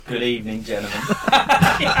Good evening, gentlemen.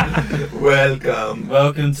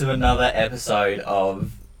 Welcome to another episode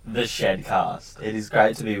of the Shedcast. It is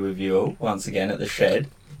great to be with you all once again at the Shed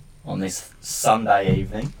on this Sunday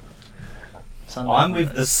evening. I'm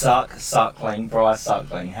with the Suckling, Bryce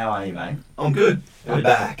Suckling. How are you, mate? I'm good. I'm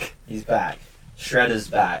back. He's back. Shredder's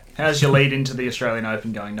back. How's your lead into the Australian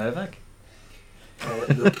Open going, Novak?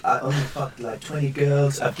 Look, I only fucked like 20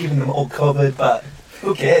 girls. I've given them all covered, but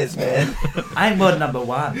who cares, man? I'm world number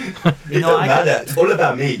one. It don't matter. It's all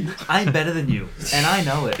about me. I'm better than you, and I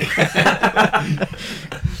know it.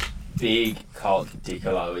 Big Cock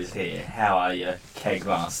Diccolo is here. How are you,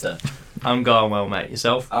 Kegmaster? I'm going well, mate.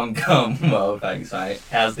 Yourself? I'm going well, thanks, mate.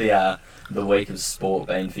 How's the week of sport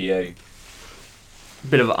been for you?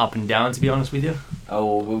 Bit of an up and down, to be honest with you. Oh,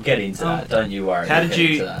 well, we'll get into that. Don't you worry. How did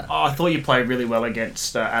you... Oh, I thought you played really well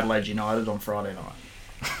against Adelaide United on Friday night.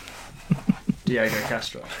 Diego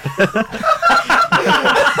Castro.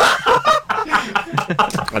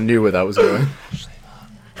 I knew where that was going.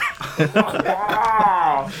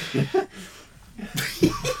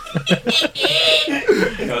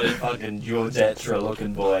 Got a fucking George Etra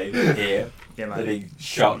looking boy here. Yeah, mate. The big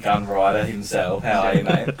shotgun rider himself. How are you,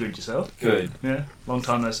 mate? Good, yourself? Good. Yeah, long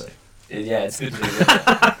time no see. Yeah, it's good to be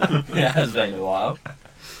with you. It has been a while.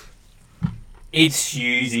 It's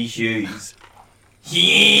Hughesy Hughes.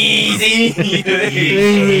 Hughesy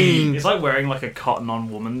Hughes. It's like wearing like a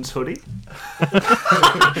cotton-on woman's hoodie.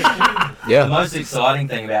 The most exciting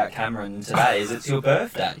thing about Cameron today is it's your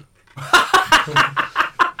birthday.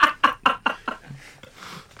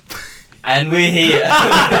 And we're here.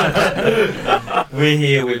 We're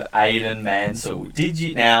here with Aidan Mansell. Did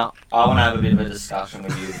you... Now, I want to have a bit of a discussion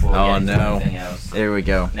with you before we get into anything else. There we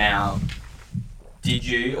go. Now, did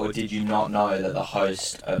you or did you not know that the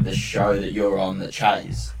host of the show that you're on, The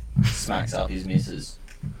Chase, smacks up his missus?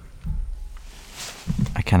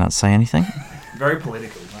 I cannot say anything. Very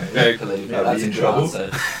political, mate. Very political. Yeah, That's in a good trouble.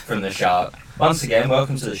 answer from the shark. Once again,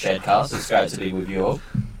 welcome to the Shedcast. It's great to be with you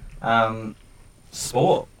all.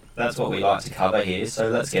 Sport. That's what we like to cover here, so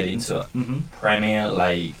let's get into it. Mm-hmm. Premier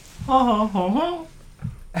League.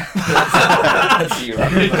 That's you,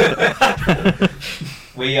 right?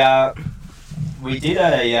 We did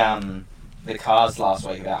the cards last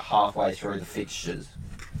week about halfway through the fixtures,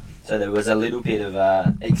 so there was a little bit of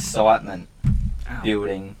excitement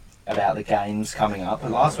building about the games coming up.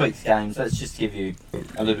 And last week's games, let's just give you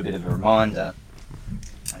a little bit of a reminder.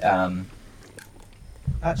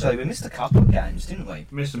 Actually, we missed a couple of games, didn't we?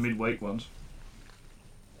 Missed the midweek ones.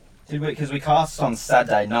 Did we? Because we cast on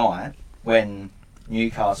Saturday night when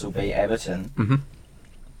Newcastle beat Everton. Mm-hmm.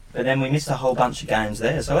 But then we missed a whole bunch of games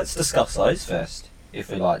there. So let's discuss those first,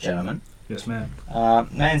 if we like, gentlemen. Yes, ma'am.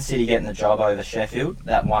 Man City getting the job over Sheffield,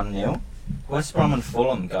 that 1-0. West Brom and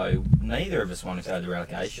Fulham go. Neither of us want to go to the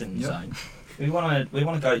relegation zone. We want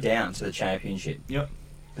to go down to the Championship. Yep.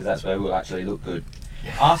 Because that's where we'll actually look good.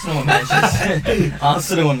 Arsenal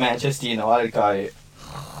and Manchester United go.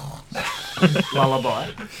 Lullaby.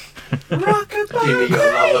 Give me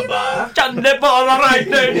your lullaby.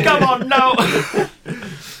 Come on now.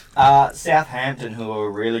 Southampton, who are a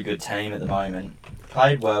really good team at the moment,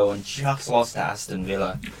 played well and just lost to Aston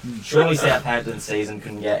Villa. Surely Southampton's season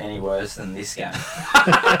couldn't get any worse than this game.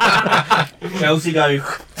 Chelsea go,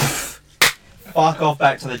 fuck off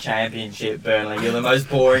back to the Championship, Burnley. You're the most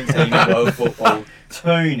boring team in world football.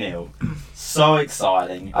 2-0. So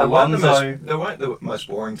exciting. They weren't the most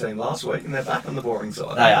boring team last week, and they're back on the boring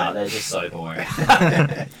side. They are. They're just so boring.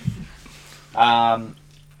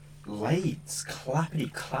 Leeds,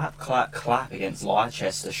 clappity clap, clap, clap against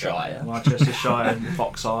Leicestershire. Leicestershire and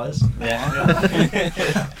Fox Eyes.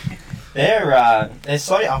 Yeah. They're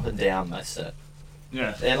so up and down, most of it.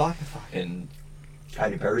 Yeah. They're like a fucking...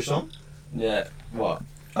 Katy Perry song? Yeah, what?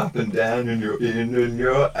 Up and down, and you're in and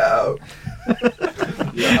you're out.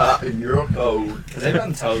 You're hot and you're cold. Has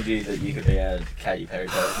everyone told you that you could be a Katy Perry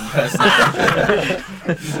person?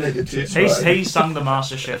 He sung the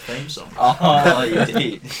MasterChef theme song. Oh, you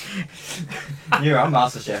did. You were on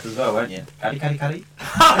MasterChef as well, weren't you? Cuddy.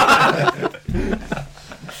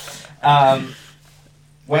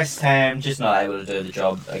 West Ham just not able to do the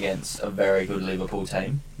job against a very good Liverpool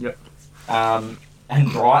team. Yep. And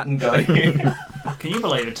Brighton go... Can you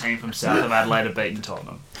believe a team from south of Adelaide have beaten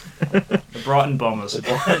Tottenham? The Brighton Bombers.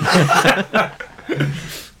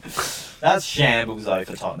 That's shambles though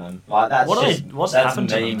for Tottenham. Like that's what's that's happened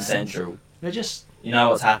to them, meme man? central. They're just... You know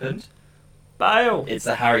what's happened? Bale. It's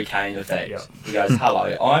the Harry Kane effect. Yep. He goes,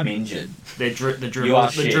 "Hello, I'm injured." The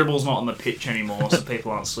shit. dribble's not on the pitch anymore, so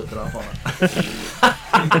people aren't slipping up on it.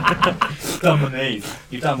 Done the knees.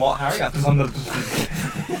 You've done what, Harry? I was on the...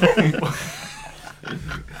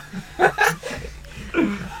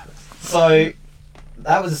 So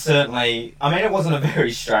that was certainly. I mean, it wasn't a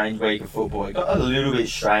very strange week of football. It got a little bit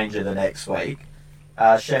stranger the next week.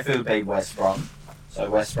 Sheffield beat West Brom, so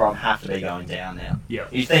West Brom have to be going down now. Yeah.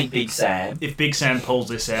 You think Big Sam? If Big Sam pulls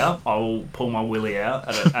this out, I will pull my willy out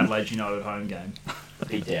at an Adelaide United home game.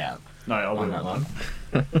 Be down No, I on that will. one.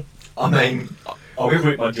 I mean, I will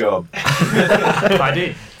quit my job. I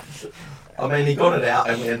did. I mean, he got it out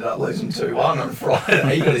and we ended up losing 2-1 on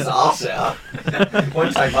Friday. He got his arse out.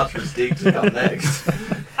 Won't take much for his dick to come next.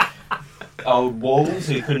 Old Wolves,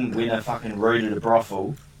 who couldn't win a fucking root at a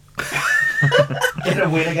brothel, get a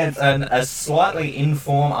win against a slightly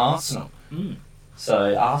in-form Arsenal. Mm.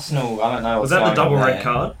 So Arsenal, I don't know what's Was that the going double on red there.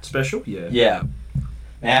 card special? Yeah. Yeah.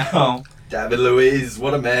 Now, David Luiz,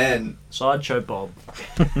 what a man. Sideshow Bob.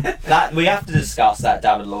 that we have to discuss that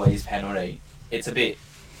David Luiz penalty. It's a bit.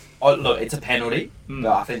 Oh, look, it's a penalty, Mm.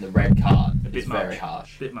 but I think the red card A bit is very much.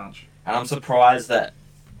 harsh. Bit much. And I'm surprised that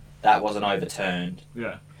that wasn't overturned.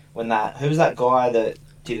 Yeah. When who was that guy that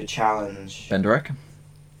did a challenge? Benderek?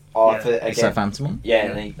 Oh, Yeah. for, again, Southampton one? yeah,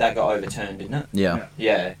 and that got overturned, didn't it? Yeah.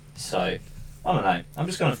 Yeah. So, I don't know. I'm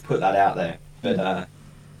just going to put that out there. But,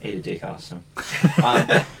 eat a dick, Arsenal.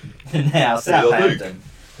 Now, Southampton.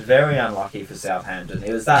 Very unlucky for Southampton.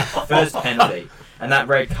 It was that first penalty and that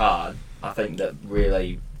red card, I think, that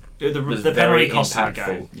really The was penalty very cost them impactful.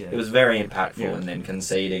 the game. Yeah. It was very impactful, Yeah. and then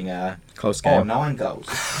conceding Close game. 9 goals.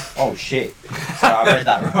 Oh shit! Sorry, I read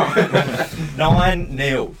that wrong.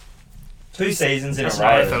 9-0. 2 seasons in That's a an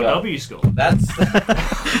row. As well. AFLW score.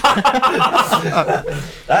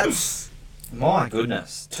 That's my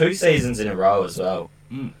goodness. 2 seasons in a row as well.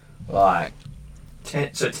 Mm. Like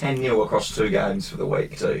 10-0 across 2 games for the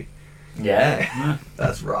week too. yeah,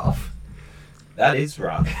 That's rough. that is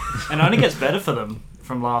rough. And it only gets better for them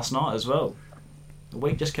from last night as well. The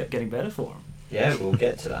week just kept getting better for them. Yeah, we'll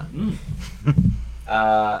get to that.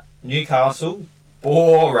 Mm. Newcastle,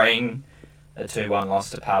 boring. A 2-1 loss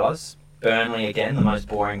to Palace. Burnley again, the most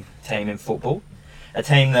boring team in football. A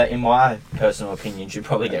team that, in my personal opinion, should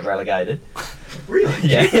probably get relegated. Really?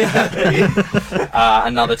 Yeah.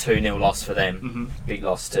 Another 2-0 loss for them. Mm-hmm. Big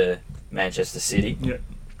loss to Manchester City. Yep.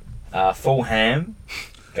 Fulham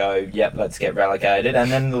go, yep, let's get relegated. And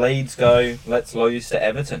then Leeds go, let's lose to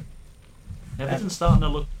Everton. Everton's starting to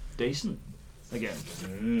look decent again.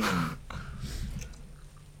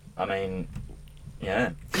 I mean,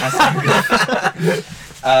 yeah.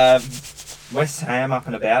 West Ham up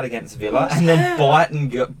and about against Villa. And then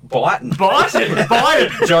Biden. Biden!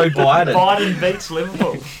 Joe Biden. Biden beats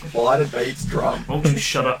Liverpool. Biden beats Trump. Oh,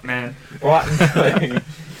 shut up, man. Brighton go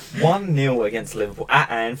 1-0 against Liverpool at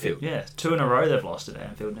Anfield. Yeah, 2 in a row they've lost at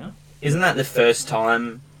Anfield now. Isn't that the first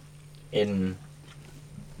time in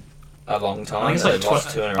a long time I think that it's they've like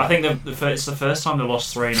lost 2 in a row? I think it's the first time they've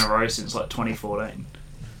lost 3 in a row since like 2014.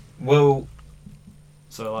 Well,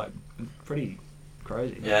 So like, pretty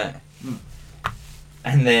crazy. yeah. Mm.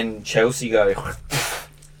 And then Chelsea go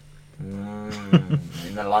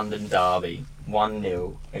in the London derby,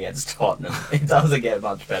 1-0 against Tottenham. It doesn't get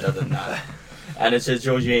much better than that. And it's a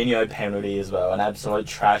Jorginho penalty as well, an absolute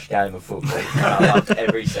trash game of football. And I loved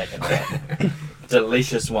every second of it.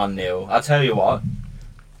 Delicious 1-0. I'll tell you what,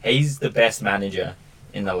 he's the best manager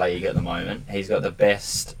in the league at the moment. He's got the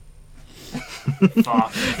best.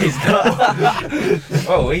 Fuck. He's got.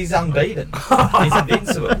 Oh, he's unbeaten. He's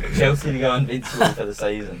invincible. Chelsea to go invincible for the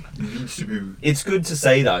season. It's good to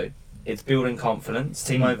see though. It's building confidence.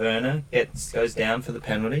 Timo Werner goes down for the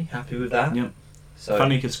penalty. Happy with that. Yep. So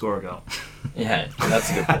Funny could score a goal. yeah, that's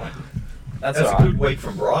a good point. That's That's a alright. good week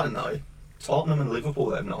from Brighton though. Tottenham and Liverpool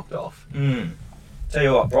they've knocked off. Tell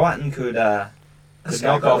you what, Brighton could Escape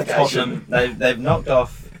knock off relegation. Tottenham. They've knocked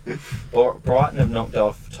off. Brighton have knocked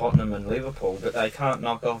off Tottenham and Liverpool, but they can't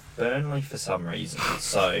knock off Burnley for some reason.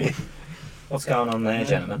 So, what's going on there,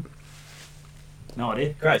 gentlemen? No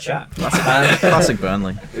idea. Great chat. Classic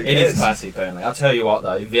Burnley. It is classic Burnley. I'll tell you what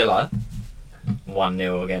though, Villa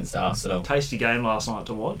 1-0 against Arsenal. Tasty game last night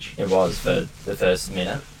to watch. It was for the first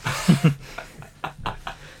minute.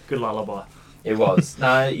 Good lullaby. It was. No,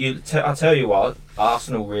 I'll tell you what,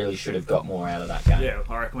 Arsenal really should have got more out of that game. Yeah,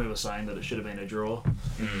 I reckon we were saying that it should have been a draw,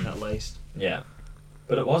 Mm. at least. Yeah.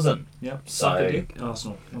 But it wasn't. Yep. So- Suck a dick,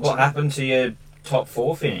 Arsenal. What happened to your top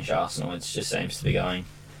 4 finish, Arsenal? It just seems to be going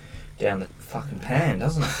down the fucking pan,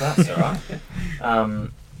 doesn't it? That's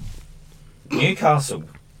alright. Newcastle.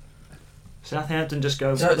 Southampton just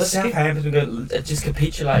go. So let's get- Southampton just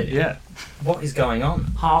capitulated. Yeah. What is going on?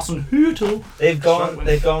 Hasen Hootel. They've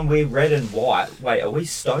Struggling. gone with red and white. Wait, are we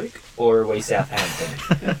Stoke or are we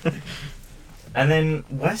Southampton? And then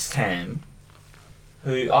West Ham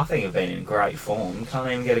who I think have been in great form,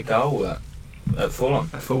 can't even get a goal at Fulham.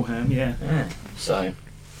 At Fulham, yeah. Yeah. So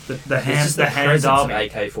The ham, it's the just ham presence of derby.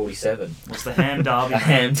 AK-47. What's the ham derby? A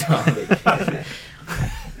ham derby.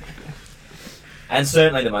 And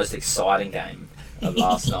certainly the most exciting game of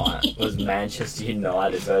last night was Manchester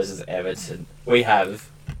United versus Everton. We have,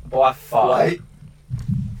 by far... Wait.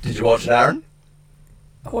 Did you watch it, Aaron?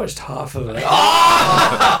 I watched half of it.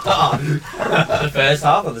 The first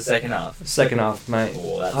half or the second half? Second half, mate.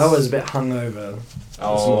 Oh, that's... I was a bit hungover this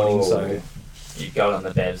morning, so... You got on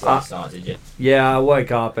the bevs last night, did you? Yeah, I woke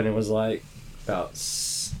up and it was like about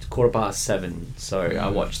 7:15, so I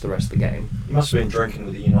watched the rest of the game. You must have been drinking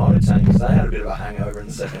with the United team because they had a bit of a hangover in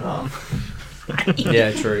the second half.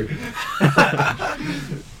 Yeah, true.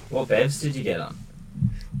 What bevs did you get on?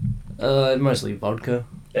 Mostly vodka.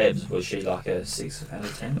 Bevs, was she like a 6 out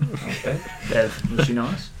of 10? Okay. Bev, was she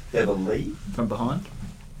nice? Beverly. From behind?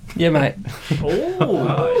 Yeah, mate.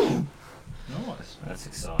 Oh! Nice. That's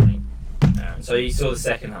exciting. So you saw the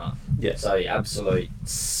second half? Yeah. So the absolute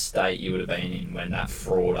state you would have been in when that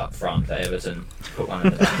fraud up front for Everton put one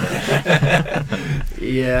in the back.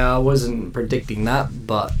 Yeah, I wasn't predicting that,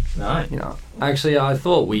 but, No? you know, actually, I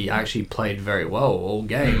thought we actually played very well all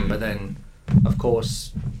game, but then, of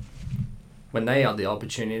course, when they had the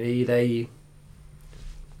opportunity, they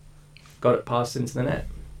got it passed into the net.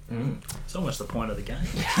 It's almost the point of the game.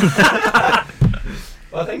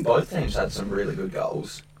 Well, I think both teams had some really good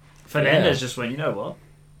goals. Fernandez just went, you know what?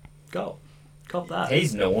 Goal. Cop that.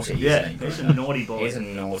 He's naughty, yeah, isn't he? he's a naughty boy. He's a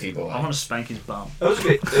naughty boy. I want to spank his bum. It was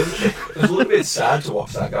a little bit sad to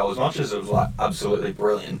watch that goal. As much as it was like absolutely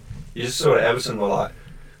brilliant, you just saw Everton were like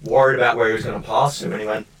worried about where he was going to pass to,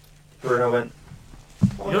 and Bruno went.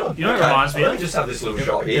 Oh, You know what it okay, reminds me let of? just have this little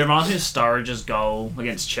shot It here. reminds me of Sturridge's goal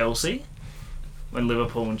against Chelsea when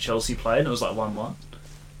Liverpool and Chelsea played, and it was like 1-1.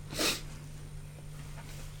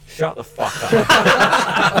 Shut the fuck up.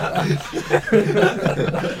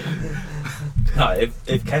 No,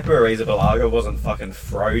 if Kepa Arrizabalaga wasn't fucking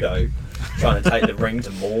Frodo trying to take the ring to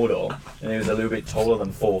Mordor, and he was a little bit taller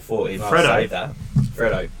than 4 foot, he might have Frodo. saved that.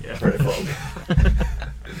 Frodo. Yeah. Frodo Frog.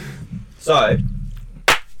 So,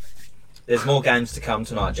 there's more games to come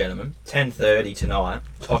tonight, gentlemen. 10:30 tonight,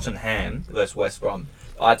 Tottenham versus West Brom.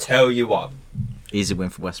 I tell you what, Easy win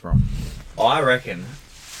for West Brom. I reckon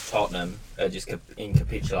Tottenham are just in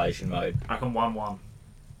capitulation mode. I reckon 1-1.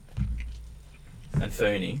 And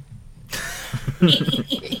Fooney.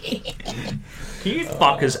 Can you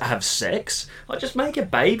fuckers have sex? Like, just make a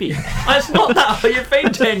baby. It's not that. You've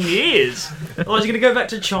been 10 years. Otherwise, you're going to go back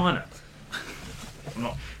to China. I'm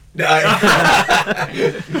not.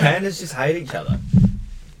 Pandas just hate each other.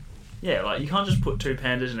 Yeah, like, you can't just put two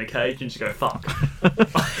pandas in a cage and just go, fuck.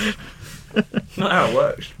 Not how it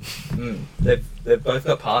works. They've both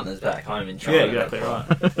got partners back home in China. Yeah, exactly right.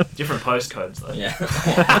 Different postcodes, though. Yeah.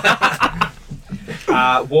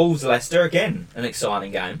 Wolves Leicester again, an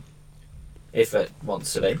exciting game, if it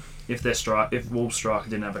wants to be. If Wolves striker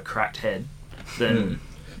didn't have a cracked head, then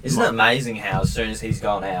Isn't it amazing how as soon as he's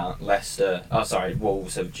gone out,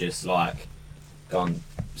 Wolves have just like gone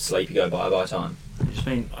sleepy go bye time.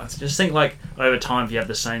 I just think like over time, if you have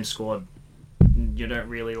the same squad, you don't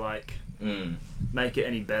really like make it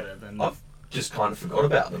any better than. I've just kind of forgot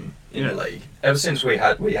about them in Yeah. the league. Ever since we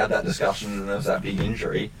had that discussion and there was that big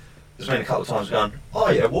injury, there's been a couple of times going, oh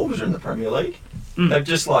yeah, Wolves are in the Premier League. They've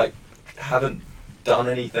just like haven't done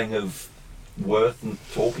anything of worth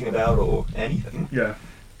talking about or anything. Yeah.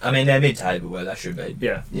 I mean, they're mid-table where they should be.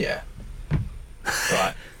 Yeah. Yeah.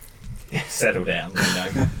 Right. Settle down, you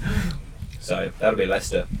know. So that'll be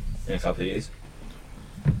Leicester in a couple of years.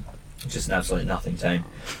 Just an absolute nothing team.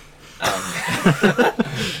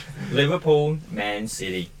 Liverpool, Man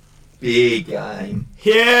City. Big game.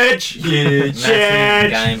 Huge.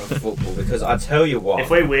 Massive game of football, because I tell you what. If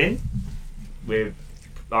we win,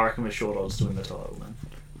 I reckon we're short odds to win the title,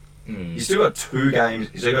 man. You still got 2 games.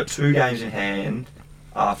 You still got 2 games in hand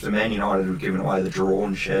after Man United had given away the draw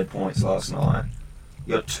and shared points last night.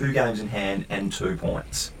 You got 2 games in hand and 2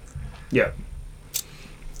 points. Yeah.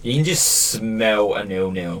 You can just smell a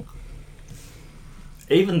 0-0.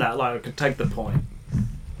 Even that, like, I could take the point.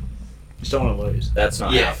 Just don't want to lose. That's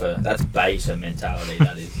not Yeah. alpha. That's beta mentality.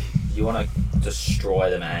 That is. You want to destroy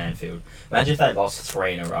them at Anfield. Imagine if they lost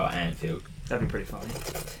 3 in a row at Anfield. That'd be pretty funny.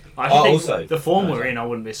 I actually think also- the form we're in, I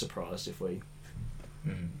wouldn't be surprised if we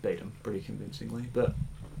beat them pretty convincingly. But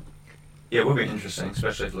Yeah, it would be interesting,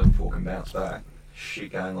 especially if Liverpool can bounce back.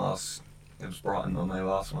 Shit game it was Brighton on their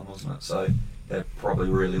last one, wasn't it? So they're probably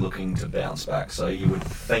really looking to bounce back. So you would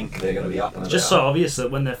think they're going to be up and it's just so obvious that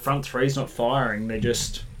when their front three's not firing, they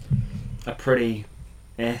just are pretty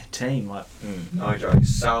team. Like, No joke.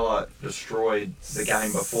 Salah destroyed the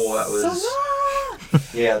game before. That was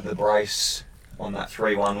the brace on that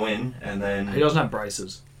 3-1 win, and then he doesn't have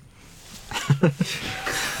braces. but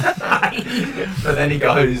then he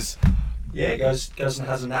goes and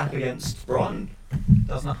has a nap against Brighton.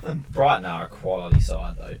 Does nothing. Brighton are a quality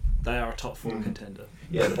side though. They are a top 4 contender.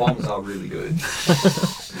 Yeah, the Bombers are really good.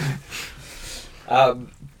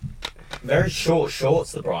 Very short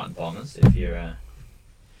shorts, the Brighton Bombers. If you're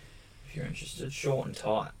interested, short and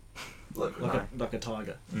tight. Look, Like a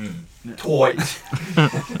tiger. toy.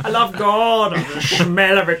 I love God. The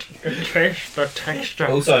smell of it. The taste, the texture.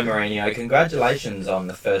 Also, Mourinho, congratulations on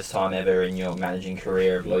the first time ever in your managing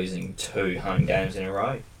career of losing 2 home games in a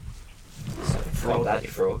row. So, fraud that, you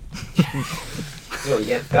fraud. That's what you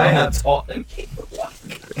get for going out Tottenham.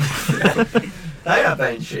 They have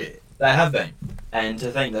been shit. They have been. And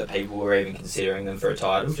to think that people were even considering them for a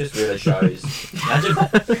title just really shows. Imagine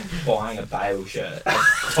buying a Bale shirt. A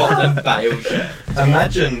Tottenham Bale shirt.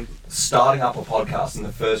 Imagine starting up a podcast in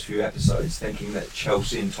the first few episodes thinking that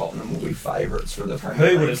Chelsea and Tottenham will be favourites for the Premier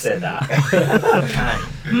League. Who would have said that?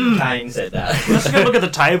 Kane. Kane said that. Let's go look at the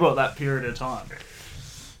table at that period of time.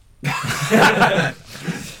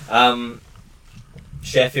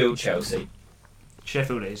 Sheffield, Chelsea.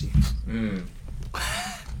 Sheffield easy.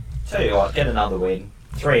 Tell you what, get another win.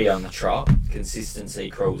 3 on the trot. Consistency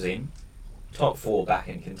crawls in. Top 4 back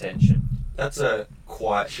in contention. That's a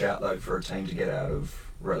quiet shout though for a team to get out of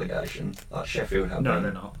relegation. Like Sheffield have No, been.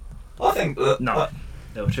 they're not. I think No.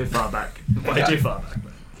 They were too far back. Way Okay. too far back.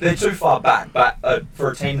 they're too far back. But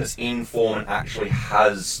for a team that's in form and actually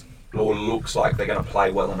has or looks like they're going to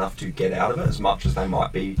play well enough to get out of it, as much as they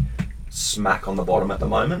might be smack on the bottom at the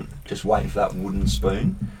moment, just waiting for that wooden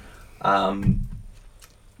spoon.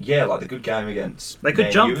 Yeah, like the good game against. They could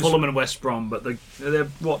Man jump U was- Fulham and West Brom, but they're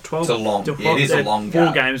what 12? It's a long. they're Yeah, it is a they're long 4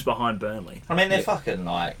 gap. games behind Burnley. I mean, they're fucking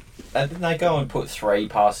like. They go and put 3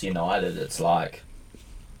 past United. It's like.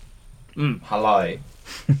 Hello.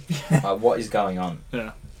 What is going on?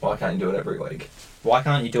 Yeah. Why can't you do it every week? Why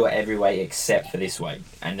can't you do it every week except for this week,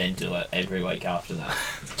 and then do it every week after that?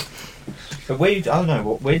 But I don't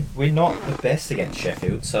know, we're not the best against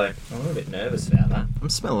Sheffield, so I'm a little bit nervous about that. I'm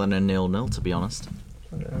smelling a 0-0, to be honest.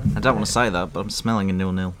 I don't want to say that, but I'm smelling a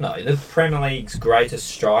 0-0. No, the Premier League's greatest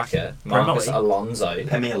striker, Marcus League. Alonso.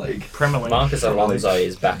 Premier League. Premier League. Marcus Alonso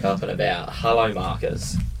is back up and about. Hello,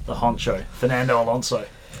 Marcus. The honcho. Fernando Alonso.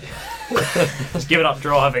 He's given up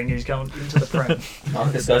driving. He's going into the Prem.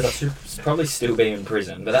 Marcus goes up to probably still be in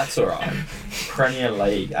prison, but that's alright. Premier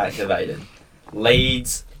League activated.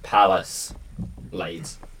 Leeds, Palace.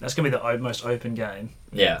 Leeds. That's going to be the most open game.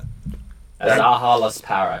 Yeah. Zahalas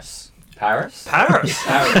Paris. Paris? Paris.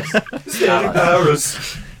 Paris. Standing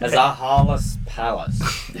Paris. Zahalas Palace.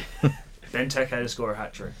 Benteke to score a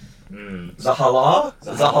hat-trick. Zahala?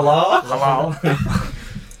 Zahala? Halal.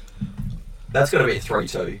 That's got to be a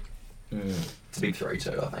 3-2. It's a big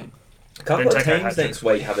 3-2, I think. A couple of Benteke teams hat-trick. next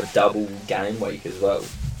week have a double game week as well.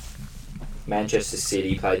 Manchester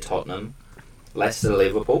City play Tottenham. Leicester,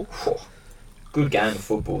 Liverpool. Good game of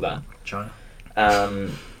football, that. China.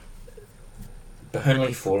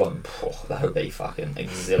 Burnley, Fulham. That would be fucking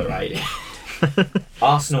exhilarating.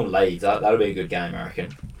 Arsenal, Leeds. That'll be a good game, I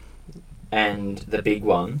reckon. And the big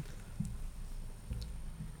one,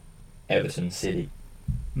 Everton, City.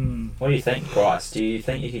 What do you think, Bryce? Do you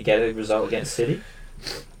think you could get a result against City?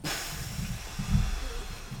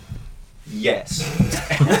 Yes.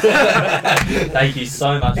 Thank you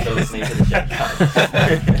so much for listening to the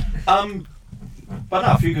Shedcast. But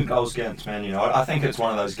no, a few good goals against Man United. I think it's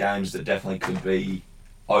one of those games that definitely could be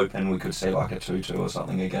open. We could see like a 2-2 or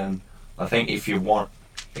something again. I think if we want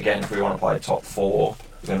to play top 4,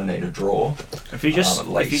 we're going to need a draw. If you just at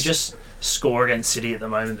least. score against City at the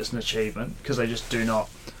moment, it's an achievement because they just do not.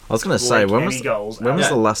 I was going to say, when any goals was Yeah.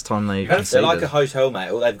 the last time they They're conceded? like a hotel, mate.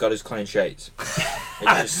 All they've got is clean sheets. It's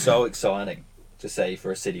just so exciting to see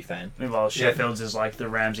for a City fan. Meanwhile, Sheffield's is like the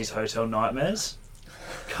Ramsey's Hotel nightmares.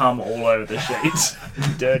 Come all over the sheets.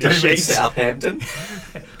 Dirty sheets. Southampton.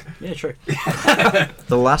 Yeah, true.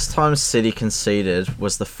 The last time City conceded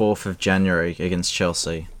was the 4th of January against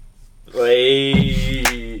Chelsea.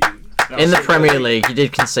 Whee! In the Premier League, you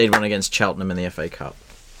did concede one against Cheltenham in the FA Cup.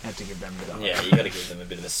 Had to give them a bit of Yeah, you got to give them a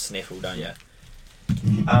bit of a sniffle, don't you?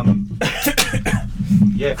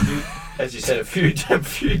 Yeah, as you said, a few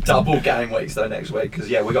double game weeks though next week because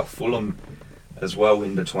we got Fulham as well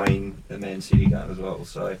in between the Man City game as well.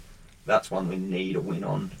 So that's one we need a win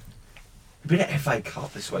on. A bit of FA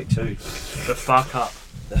Cup this week too. The fuck up.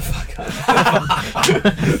 The fuck up.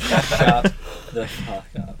 Shut the fuck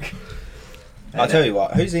up. I'll tell you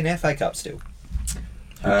what, who's in FA Cup still?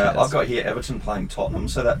 cares? I've got here Everton playing Tottenham,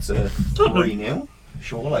 so that's a 3-0,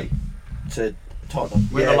 surely. To Tottenham.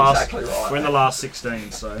 We're in Yeah, the last. exactly right, We're in the mate. last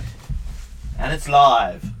 16, so And it's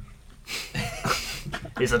live.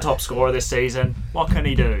 he's the top scorer this season. What can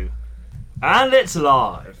he do? And it's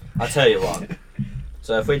live. I'll tell you what.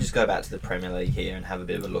 So if we just go back to the Premier League here and have a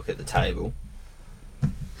bit of a look at the table.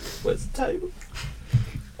 Where's the table?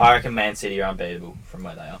 I reckon Man City are unbeatable from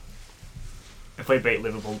where they are. If we beat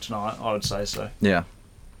Liverpool tonight, I would say so. Yeah.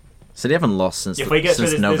 So they haven't lost since If we get through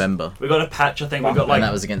since this, November. we've got a patch. I think we've got like And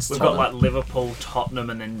that was against we've Tottenham. got like Liverpool, Tottenham,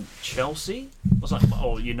 and then Chelsea. Or something,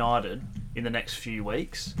 or United in the next few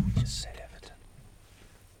weeks. Just said Everton.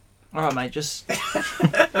 All right, mate. Just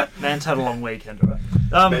man's had a long weekend,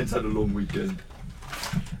 right? Ben's had a long weekend.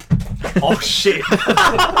 Oh shit!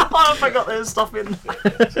 I forgot there's stuff in.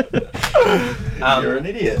 You're an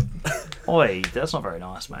idiot. Oi, that's not very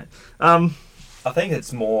nice, mate. I think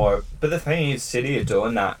it's more, but the thing is, City are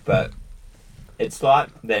doing that, but it's like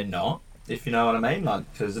they're not, if you know what I mean,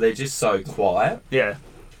 like because they're just so quiet. Yeah.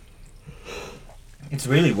 It's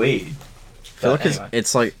really weird. I feel like Anyway.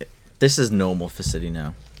 it's like this is normal for City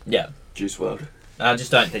now. Yeah, Juice World. I just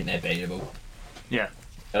don't think they're beatable. Yeah.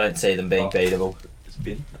 I don't see them being beatable. It's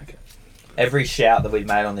been okay. Every shout that we've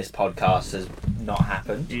made on this podcast has not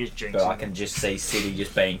happened, You just jinxed but I it. can just see City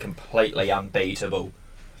just being completely unbeatable.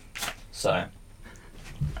 So,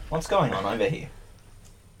 what's going on over here?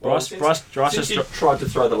 Bryce Since has you tried to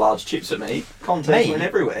throw the large chips at me, content Me? went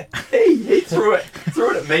everywhere. He threw it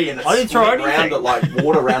at me and it I didn't throw split anything. round it like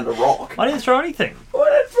water around a rock. I didn't throw anything. I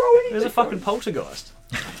didn't throw anything. It was a fucking poltergeist.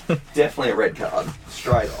 Definitely a red card,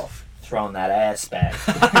 straight off. Throwing that ass back.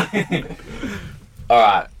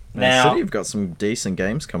 Alright, now... City have got some decent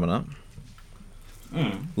games coming up.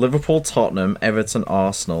 Mm. Liverpool, Tottenham, Everton,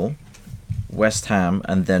 Arsenal, West Ham,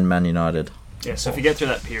 and then Man United. Yeah, so if we get through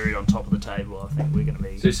that period on top of the table, I think we're going to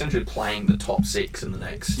be... So essentially playing the top 6 in the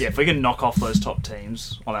next. Yeah, if we can knock off those top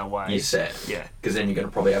teams on our way. You're set. Yeah. Because then you're going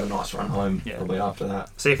to probably have a nice run home Yeah. probably after that.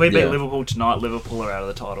 See, if we beat Yeah. Liverpool tonight, Liverpool are out of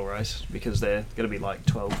the title race because they're going to be like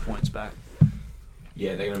 12 points back.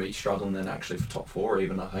 Yeah, they're going to be struggling then actually for top 4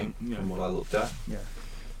 even, I think, Yeah. from what I looked at. Yeah.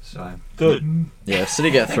 So Good. Yeah, if City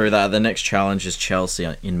get through that, the next challenge is Chelsea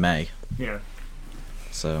in May. Yeah.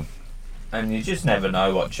 So And you just never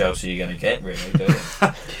know what Chelsea you're going to get, really, do you?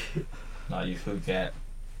 Like, you could get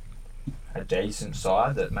a decent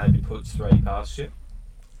side that maybe puts 3 past you.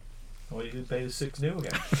 Or you could beat a 6-0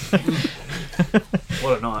 again.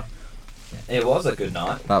 What a night. It was a good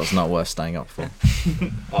night. that was not worth staying up for.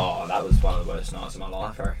 Oh, that was one of the worst nights of my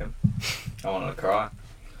life, I reckon. I wanted to cry.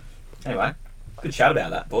 Anyway, good chat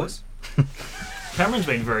about that, boys. Cameron's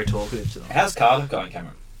been very talkative tonight. How's Cardiff going,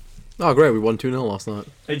 Cameron? Oh, great. We won 2-0 last night.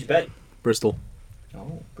 Who'd you beat? Bristol.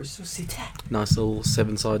 Oh, Bristol City. Nice little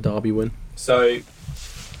 7-side derby win. So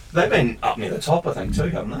they've been up near the top, I think, too,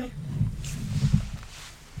 haven't they?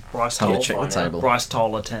 Bryce Time to Toll. check the table. Bryce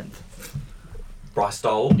Toller 10th. Bryce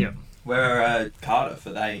Dole. Yep. Where are Cardiff?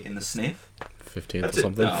 Are they in the sniff? 15th That's or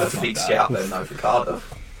something. That's a big not scout bad. then, though, for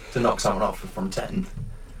Cardiff to knock someone off from 10.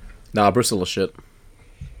 Nah, Bristol are shit.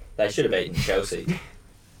 They should have beaten Chelsea.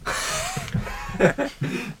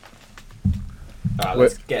 Alright,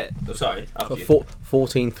 let's get... Oh, sorry, up to you.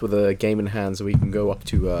 14th with a game in hand, so we can go up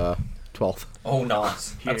to 12th. Oh,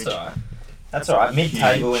 nice. That's Huge. alright. That's alright.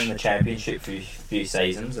 Mid-table in the championship for a few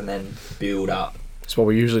seasons and then build up. That's what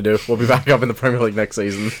we usually do. We'll be back up in the Premier League next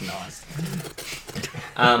season. Nice.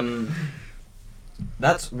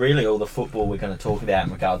 That's really all the football we're going to talk about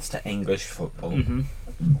in regards to English football. Mm-hmm.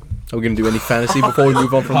 Are we going to do any fantasy before we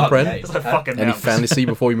move on from the Prem? Okay. It's like fucking Any mountains. fantasy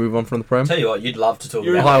before we move on from the Prem? Tell you what, you'd love to talk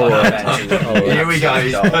You're about in the fucking fantasy. fantasy. Oh, yeah. Here we go,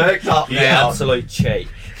 he's perked up You now. absolute cheat.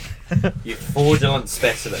 You fraudulent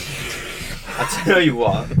specimen. I tell you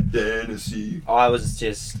what, Fantasy. I was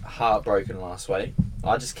just heartbroken last week.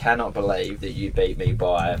 I just cannot believe that you beat me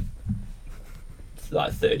by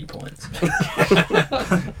like 30 points.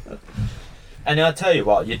 And I tell you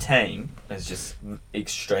what, your team is just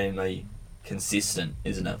extremely consistent,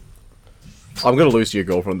 isn't it? I'm going to lose to your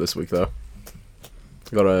girlfriend this week, though.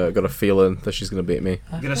 Got a feeling that she's going to beat me.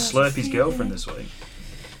 You're going to slurp his girlfriend this week.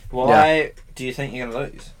 Why do you think you're going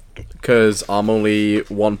to lose? Because I'm only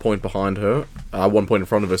 1 point behind her. 1 point in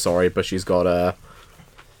front of her, sorry. But she's got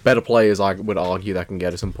better players, I would argue, that can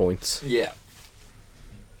get her some points. Yeah.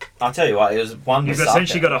 I'll tell you what, it was one You've to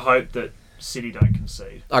essentially suck got to hope that City don't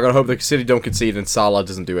concede. I gotta hope the City don't concede and Salah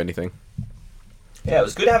doesn't do anything. Yeah, it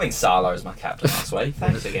was good having Salah as my captain last week.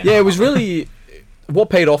 Thanks again. Yeah, it was really... What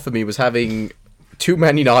paid off for me was having 2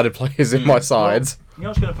 Man United players in my sides. You know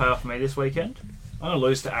what's going to pay off for me this weekend? I'm going to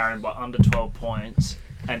lose to Aaron by under 12 points,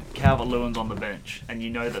 and Calvert-Lewin's on the bench, and you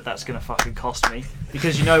know that that's going to fucking cost me.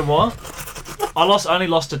 Because you know what? I only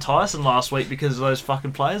lost to Tyson last week because of those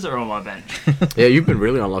fucking players that are on my bench. Yeah, you've been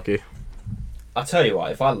really unlucky. I'll tell you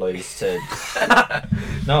what, if I lose to...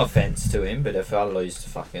 no offence to him, but if I lose to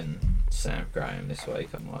fucking Sam Graham this week,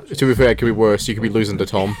 I'm like... To be fair, it could be worse. You could be losing to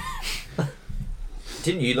Tom.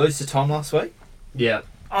 Didn't you lose to Tom last week? Yeah.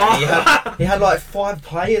 He had like 5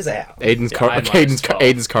 players out.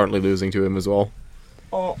 Aiden's currently losing to him as well.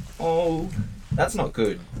 Oh, that's not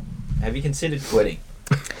good. Have you considered quitting?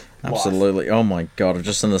 Absolutely. Oh my god, I've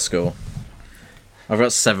just in the score. I've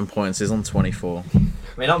got 7 points. He's on 24. I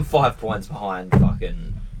mean, I'm 5 points behind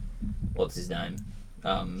fucking... What's his name?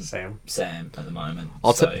 Sam at the moment.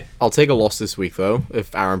 I'll take a loss this week, though,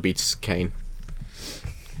 if Aaron beats Kane.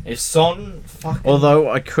 If Son fucking... Although,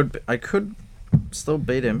 I could still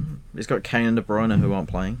beat him. He's got Kane and De Bruyne who aren't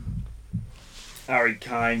playing. Harry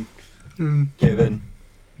Kane. Kevin.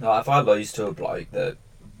 No, if I lose to a bloke that...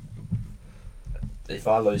 If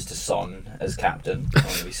I lose to Son as captain, I'm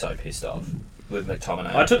going to be so pissed off. With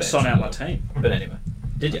McTominay. I took Son out my team. But anyway.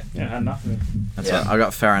 Did you? Yeah, I had nothing. That's Yeah. right. I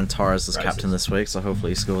got Ferran Torres as Racist. captain this week, so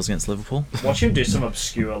hopefully he scores against Liverpool. Watch him do some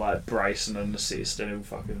obscure, like, brace and an assist, and he'll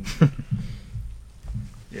fucking...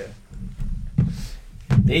 yeah.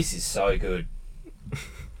 This is so good.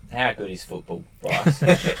 How good is football, Bryce?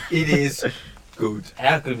 It is good.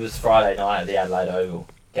 How good was Friday night at the Adelaide Oval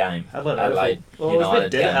game? Adelaide Well, it was a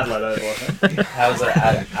bit dead at Adelaide Oval, I think. How was it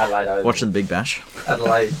at Adelaide Oval? Watching the Big Bash.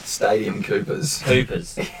 Adelaide Stadium Coopers.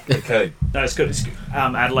 Coopers. The Coop. No, it's good. It's good.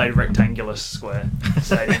 Adelaide Rectangular Square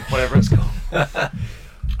Stadium, whatever it's called. Give us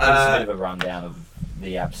a bit of a rundown of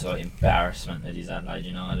the absolute embarrassment that is Adelaide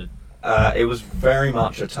United. It was very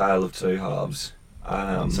much a tale of two halves.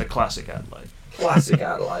 It's a classic Adelaide. Classic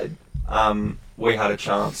Adelaide. We had a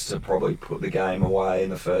chance to probably put the game away in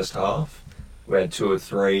the first half. We had 2 or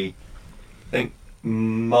 3. I think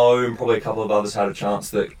Mo and probably a couple of others had a chance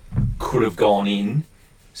that could have gone in,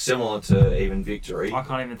 similar to even victory. I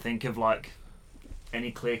can't even think of like any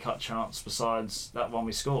clear-cut chance besides that one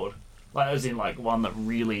we scored. Like as in like one that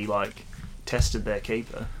really like tested their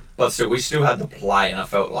keeper. But still, we still had the play, and I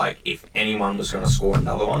felt like if anyone was going to score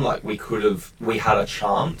another one, like we had a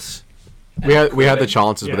chance. We had the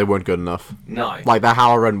chances, Yeah. but they weren't good enough. No. Like that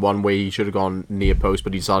Halloran one where he should have gone near post,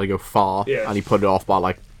 but he decided to go far, Yeah. and he put it off by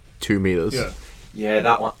like 2 meters. Yeah,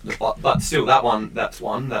 that one. But still,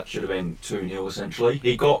 that should have been 2-0 essentially.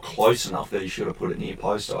 He got close enough that he should have put it near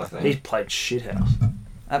post, I think. He's played shithouse.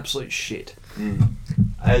 Absolute shit.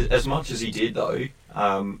 As much as he did, though,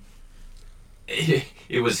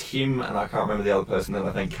 it was him, and I can't remember the other person that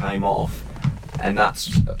I think came off. And I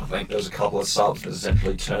think there was a couple of subs that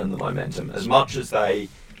essentially turned the momentum. As much as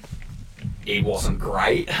he wasn't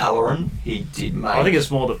great, Halloran, he did make... I think it's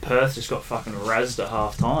more that Perth just got fucking razzed at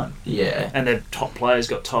half time. Yeah. And their top players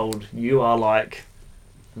got told, you are like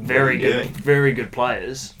very What are you good, doing? very good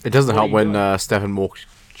players. It doesn't What help are you when Stephen Moore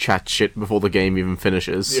chats shit before the game even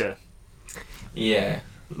finishes. Yeah. Yeah.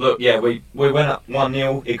 Look, yeah, we went up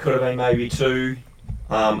 1-0. It could have been maybe 2.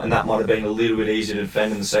 And that might have been a little bit easier to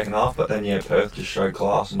defend in the second half, but then, yeah, Perth just showed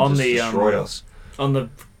class and just destroyed us. On the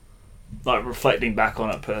like reflecting back on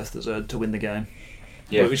it, Perth deserved to win the game.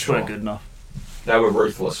 Yeah, which for weren't sure. good enough. They were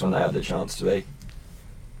ruthless when they had the chance to be.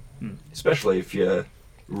 Hmm. Especially if you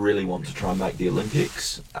really want to try and make the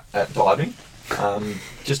Olympics at diving.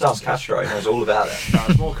 Just ask Castro, he knows all about it. No,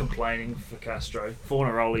 it's more complaining for Castro.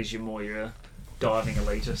 Fornaroli's your diving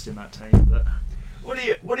elitist in that team, but What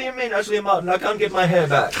do you mean, Ashley Martin? I can't get my hair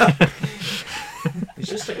back. he's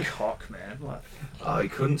just a cock, man. Like, Oh, he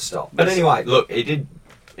couldn't stop. But anyway, look, he did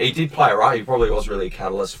play right. He probably was really a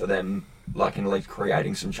catalyst for them, like in league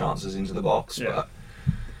creating some chances into the box. Yeah.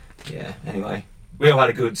 But yeah, anyway, we all had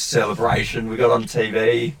a good celebration. We got on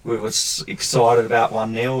TV. We were excited about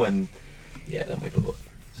 1-0, and yeah, then we blew it.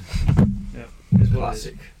 yeah, is what it is.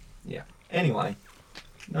 Classic. Yeah. Anyway,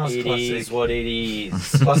 no, it's It classic. is what it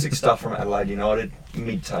is. Classic stuff from Adelaide United.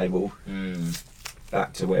 Mid-table, Mm.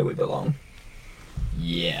 back to where we belong.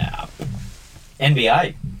 Yeah.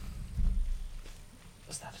 NBA.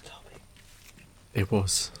 Was that a topic? It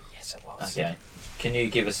was. Yes, it was. Okay. Can you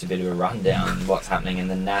give us a bit of a rundown on what's happening in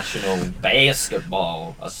the National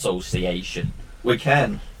Basketball Association? We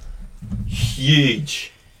can.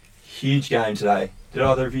 Huge game today. Did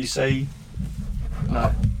either of you see?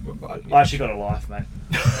 No. Like I actually got a life, mate.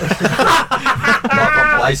 on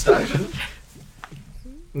PlayStation.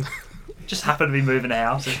 Just happened to be moving a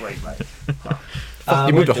house this week, mate.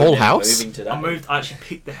 You moved a whole house? Moving today. I actually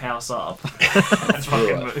picked the house up. And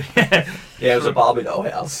fucking moved. Yeah. Yeah, it was a Barbie doll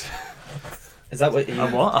house. Is that what you... A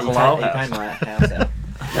what? A you halal paid house? my house out.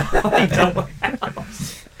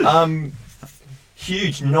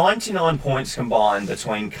 Huge 99 points combined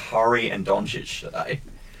between Curry and Doncic today.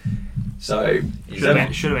 So Should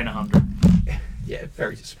have been 100. yeah,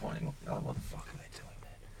 very disappointing. Oh, what the fuck are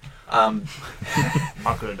they doing, man?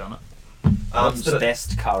 I could have done it. What's So the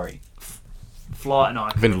best curry? Flight and I.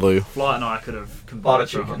 Vindaloo. Flight and I could have combined Butter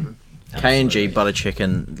for chicken. 100. K&G butter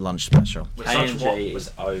chicken lunch special. We're such K&G white-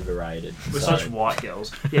 is overrated. We're so- such white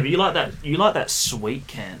girls. Yeah, but you like that. You like that sweet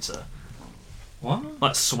cancer. What?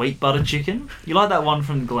 Like sweet butter chicken. You like that one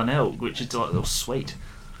from Glenelg, which is like all sweet.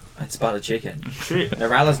 It's butter chicken. Shit.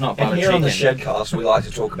 Norella's not butter And here chicken. on the Shedcast, we like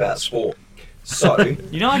to talk about sport. So,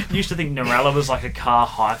 You know, I used to think Norella was like a car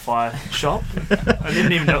hi-fi shop. I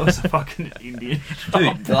didn't even know it was a fucking Indian shop.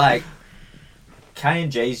 Dude, like,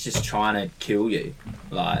 K&G's just trying to kill you.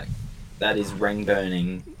 Like, that is ring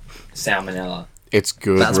burning salmonella. It's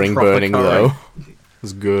good. That's Ring proper burning curry. though.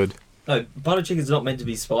 It's good. No, butter chicken's not meant to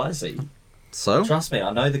be spicy. So? Trust me,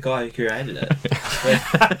 I know the guy who created it.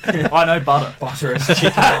 I know butter. Butterous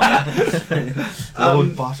chicken. Lord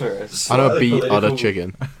Butterous. I know Slightly beat other political-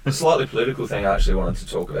 chicken. The slightly political thing I actually wanted to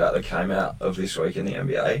talk about that came out of this week in the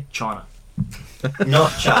NBA. China.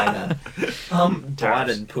 Not China.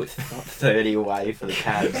 Biden put 30 away for the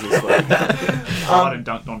Cavs this week. Biden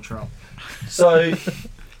dunked on Trump. So,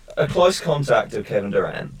 a close contact of Kevin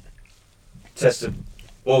Durant tested.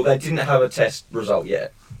 Well, they didn't have a test result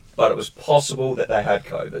yet, but it was possible that they had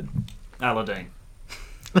COVID. Aladdin.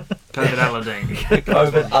 COVID Aladdin.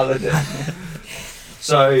 COVID Aladdin.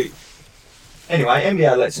 So, anyway,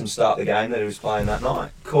 NBA lets him start the game that he was playing that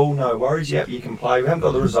night. Cool, no worries. Yep, you can play. We haven't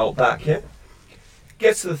got the result back yet.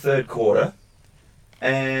 Gets to the third quarter,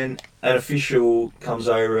 and an official comes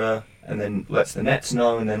over and then lets the Nets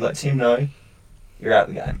know, and then lets him know you're out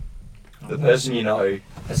of the game. The person you know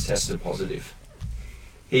has tested positive.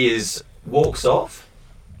 He walks off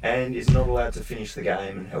and is not allowed to finish the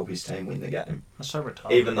game and help his team win the game. That's so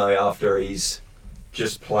retarded. Even though after he's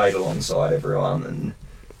just played alongside everyone and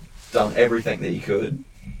done everything that he could.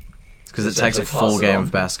 Because it takes a Essentially full pass it game on.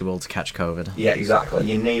 of basketball to catch COVID. Yeah, exactly.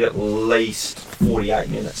 You need at least 48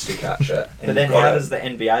 minutes to catch it. But then how does the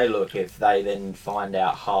NBA look if they then find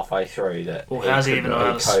out halfway through that Well, how's he could even be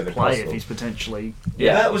allowed to COVID play positive? if he's potentially...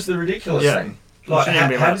 Yeah, that was the ridiculous Yeah. thing. Like, shouldn't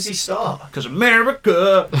be how allowed- does he start? Because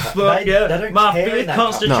America, fuck yeah, They don't my care in fifth that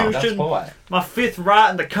country. constitution, That's why. my fifth right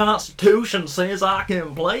in the constitution says I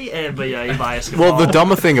can play NBA basketball. Well, the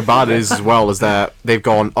dumber thing about it is as well is that they've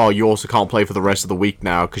gone, oh, you also can't play for the rest of the week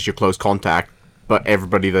now because you're close contact, but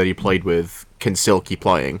everybody that he played with can still keep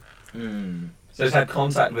playing. So he's had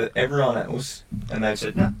contact with everyone else, and they've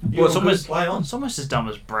said, no, you're Well, it's good, almost, play on. it's almost as dumb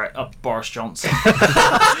as Boris Johnson.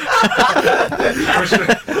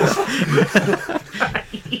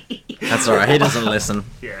 That's alright, he doesn't listen.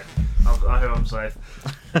 Yeah, I hope I'm safe.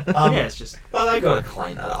 Yeah, it's just... But they got to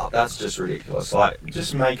clean that up. That's just ridiculous. Like,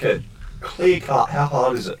 just make it clear cut. How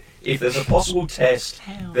hard is it? If there's a possible test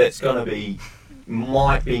that's going to be,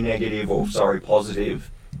 might be negative or, positive,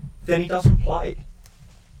 then he doesn't play.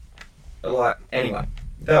 Like, anyway,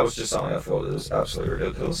 that was just something I thought was absolutely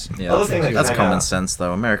ridiculous. Yeah, Other thing that that's came common out- sense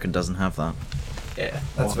though. America doesn't have that. Yeah,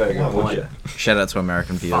 That's a very good why would point. you? Shout out to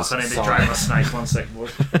American viewers. Fuck, I need to drag my snake 1 second,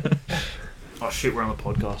 boys. Oh shit, we're on the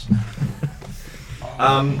podcast.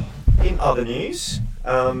 In other news,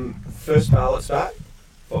 first ballot's back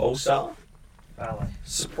for All-Star. Ballet.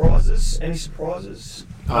 Surprises? Any surprises?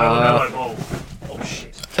 Oh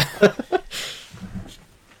shit.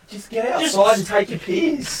 Just get outside and take your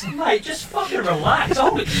piss. Mate, just fucking relax.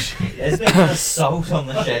 Holy shit. There's been an assault on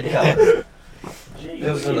the Shedcast.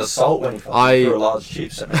 There was an assault when he fucking I- threw a large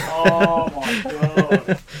chips at me. Oh my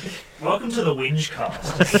god. Welcome to the Whinge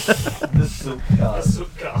Cast. The silk The card.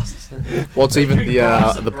 Soupcast. What's even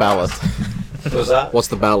the ballot? What was that? What's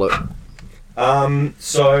the ballot?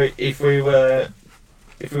 So if we were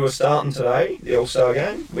starting today, the All-Star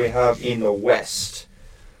game, we have in the West,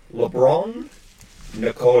 LeBron,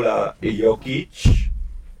 Nikola Jokic,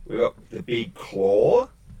 we've got the Big Claw,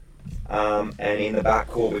 and in the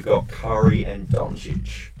backcourt we've got Curry and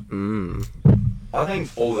Doncic. I think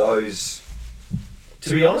all those, to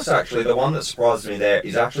be honest actually, the one that surprised me there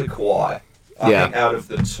is actually Kawhi. I Yeah. think out of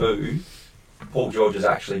the two, Paul George has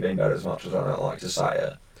actually been better, as much as I don't like to say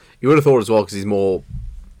it. You would have thought as well because he's more.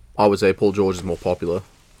 I would say Paul George is more popular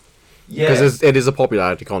Yeah. because it is a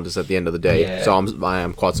popularity contest at the end of the day. Yeah. So I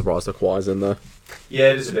am quite surprised that Kawhi's in there.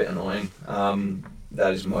 Yeah, it is a bit annoying.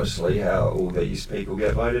 That is mostly how all these people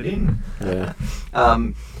get voted in. Yeah.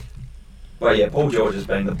 But yeah, Paul George has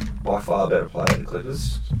been the by far better player of the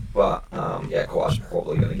Clippers. But yeah, Kawhi's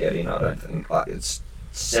probably going to get in. I don't think it's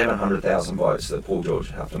 700,000 votes that Paul George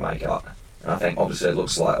would have to make up And I think obviously it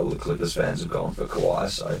looks like all the Clippers fans have gone for Kawhi,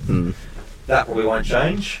 so that probably won't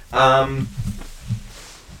change.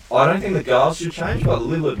 I don't think the guards should change, but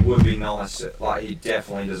Lillard would be nice. Like, he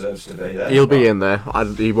definitely deserves to be there. He'll be in there.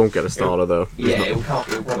 He won't get a starter though. Yeah, he'll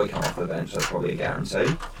probably come off the bench. That's probably a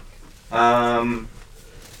guarantee.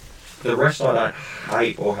 The rest I don't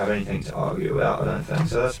hate or have anything to argue about. I don't think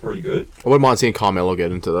so. That's pretty good. I wouldn't mind seeing Carmelo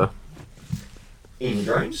get into there. In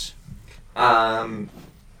dreams. Yeah,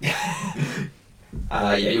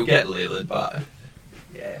 you'll get Lillard, but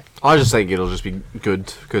yeah. I just think it'll just be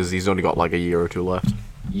good because he's only got like a year or two left.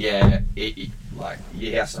 Yeah, like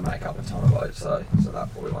he has to make up a ton of votes, so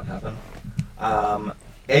that probably won't happen.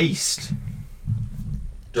 East,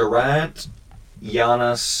 Durant,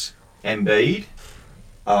 Giannis, Embiid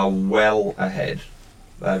are well ahead.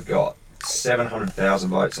 They've got 700,000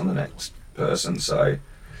 votes on the next person, so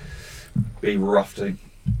be rough to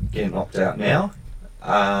get knocked out now.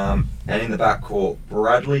 And in the backcourt,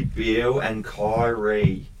 Bradley Beal and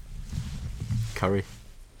Kyrie. Curry.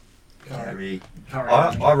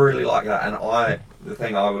 I really like that, and the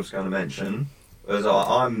thing I was going to mention was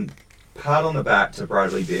I'm pat on the back to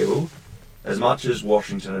Bradley Beal. As much as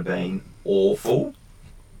Washington have been awful,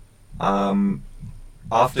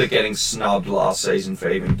 after getting snubbed last season for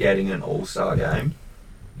even getting an All-Star game,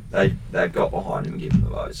 they got behind him and given him the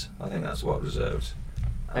votes. I think that's well deserved.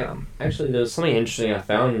 Actually, there was something interesting I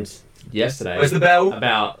found yesterday. Where's the bell?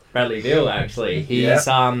 About Bradley Beal, actually. He's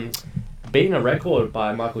beaten a record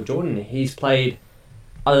by Michael Jordan. He's played,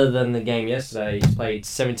 other than the game yesterday, he's played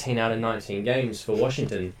 17 out of 19 games for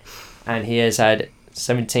Washington. And he has had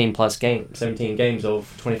 17 games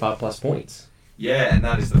of 25 plus points. Yeah, and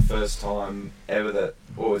that is the first time ever that,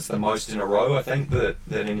 or it's the most in a row, I think, that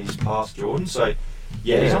in his past Jordan. So,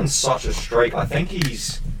 yeah, he's on such a streak. I think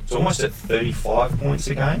it's almost at 35 points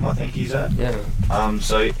a game, I think he's at. Yeah.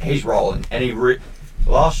 So he's rolling. And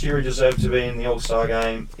last year he deserved to be in the All-Star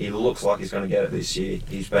game. He looks like he's going to get it this year.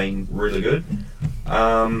 He's been really good.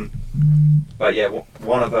 But yeah,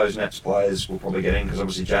 one of those Nets players will probably get in because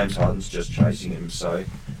obviously James Harden's just chasing him. So,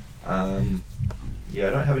 yeah, I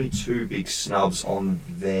don't have any too big snubs on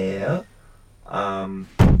there. But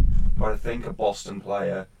I think a Boston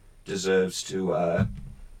player deserves to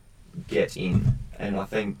get in. And I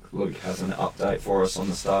think Luke has an update for us on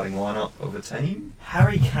the starting lineup of a team.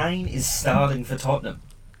 Harry Kane is starting for Tottenham.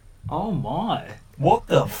 Oh my. What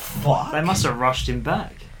the fuck? They must have rushed him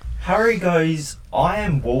back. Harry goes, I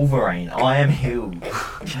am Wolverine, I am healed.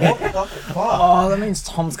 What the fuck? Oh, that means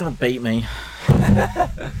Tom's gonna beat me.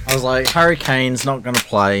 I was like, Harry Kane's not gonna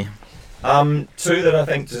play. Two that I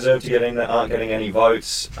think deserve to get in that aren't getting any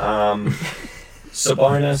votes.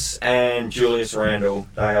 Sabonis and Julius Randle.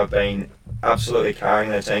 They have been absolutely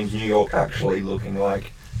carrying their teams. New York actually looking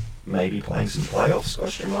like maybe playing some playoffs,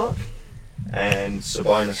 question mark. And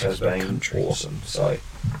Sabonis has been awesome. So,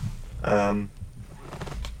 yeah,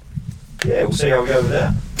 we'll see how we go with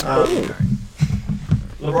that.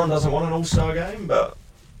 LeBron doesn't want an All-Star game, but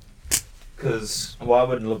because Why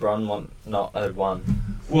would LeBron not have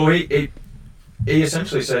won? well, he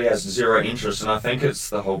essentially said he has zero interest, and I think it's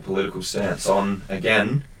the whole political stance on,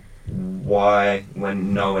 again, why,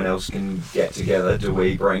 when no one else can get together, do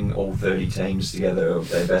we bring all 30 teams together of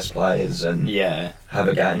their best players and have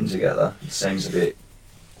a game together? It seems a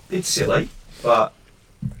bit silly, but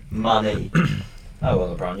money. Oh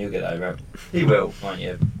well, LeBron, you'll get over it, He will. won't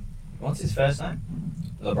you? What's his first name?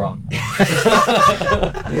 LeBron.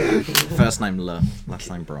 First name Le, last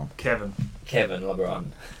name Bron. Kevin LeBron.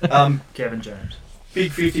 Kevin James.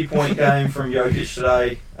 Big 50-point game from Jokic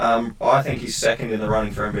today. I think he's second in the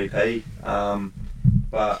running for MVP.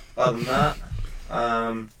 But other than that,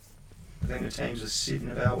 I think the teams are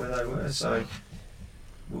sitting about where they were. So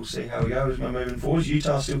we'll see how we go as we're moving forward.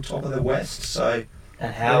 Utah's still top of the West. So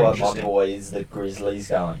And how are my boys, the Grizzlies,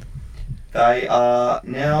 going? they are,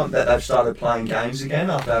 now that they've started playing games again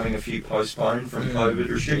after having a few postponed from COVID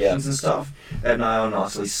restrictions and stuff, they've now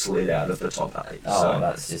nicely slid out of the top 8. Oh, So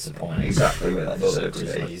that's disappointing. exactly where I they thought the deserve to be.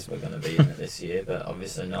 Grizzlies were going to be in it this year, but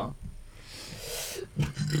obviously not.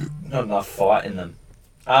 Not enough fight in them.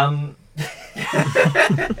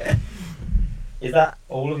 Is that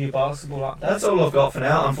all of your basketball updates? That's all I've got for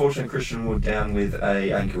now. Unfortunately, Christian Wood down with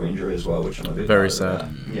a ankle injury as well, which I'm a bit Very worried sad. about.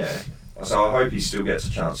 Yeah. So I hope he still gets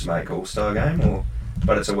a chance to make All-Star game,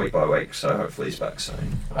 but it's a week by week, so hopefully he's back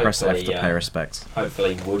soon. Press F to Hopefully, pay respects.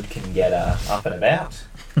 hopefully Wood can get up and about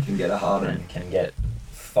Can get a hard and one. can get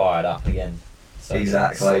fired up again. So he can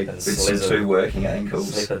Exactly. slip and With some slizzle- two working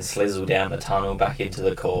ankles. Slip and slizzle down the tunnel back into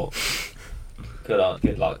the court.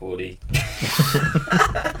 Good luck, Woody.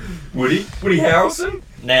 Woody Harrelson?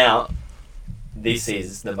 Now, this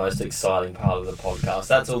is the most exciting part of the podcast.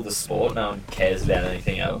 That's all the sport. No one cares about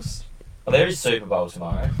anything else. Well, there is Super Bowl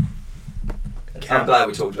tomorrow. I'm glad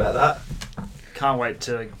we talked about that. Can't wait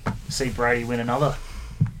to see Brady win another.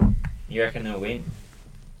 You reckon he'll win?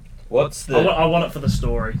 What's the... I want it for the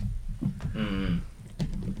story.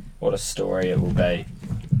 What a story it will be.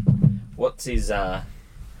 What's his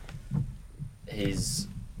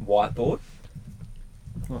whiteboard?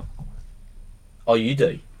 What? Oh, you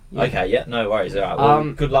do? Yeah. Okay, yeah, no worries. All right,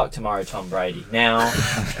 well, good luck tomorrow, Tom Brady. Now,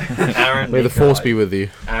 Aaron May the force be with you.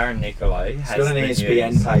 Aaron Nicolai has He's got an the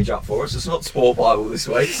ESPN news. page up for us. It's not Sport Bible this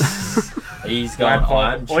week. He's gone,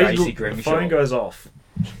 I'm Tracy The Grimshaw. phone goes off.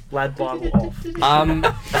 Lad Bible off.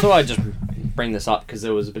 I thought I'd just bring this up because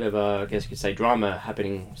there was a bit of a, I guess you could say, drama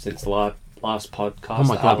happening since the last podcast. Oh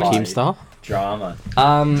my god, Keemstar. Drama.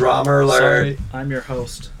 Drama alert. So, I'm your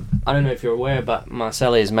host. I don't know if you're aware, but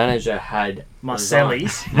Marcelli's manager had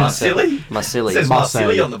Marcelli's. Marcilli? It Marcelli. says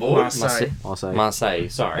Marcilli on the board. Marseille. Sorry. Marseille.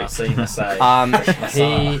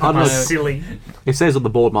 He don't know. Silly. It says on the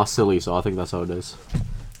board Marsilli, so I think that's how it is.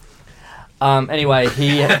 Anyway,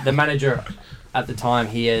 the manager at the time,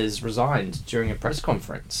 he has resigned during a press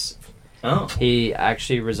conference. Oh. He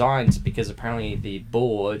actually resigned because apparently the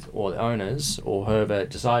board or the owners or whoever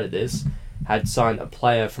decided this had signed a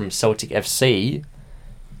player from Celtic FC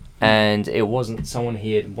and it wasn't someone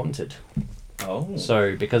he had wanted. Oh.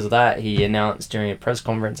 So because of that, he announced during a press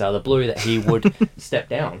conference out of the blue that he would step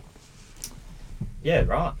down. Yeah,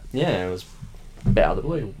 right. Yeah, it was a bit out of the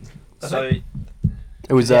blue. So,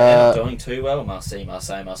 It was they're not doing too well, Marseille.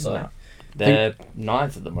 No. They're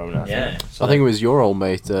ninth at the moment, I Yeah. think. So I think it was your old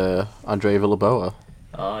mate, Andre Villaboa.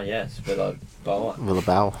 Oh, yes, Villaboa.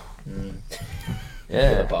 Villabao.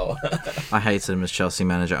 yeah. Villaboa. I hated him as Chelsea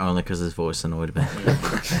manager only because his voice annoyed me.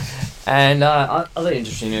 And other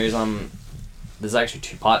interesting news, there's actually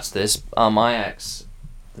two parts to this. Ajax,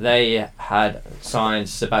 they had signed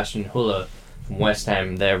Sebastian Huller from West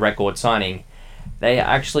Ham, their record signing. They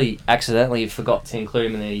actually accidentally forgot to include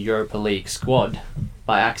him in the Europa League squad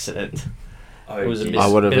by accident. Oh, It was a dear. mis- I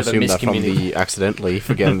would have bit of a assumed that from miscommunication. the accidentally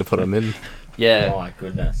forgetting to put him in. Yeah. Oh, my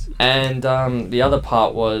goodness. And the other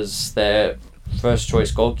part was their first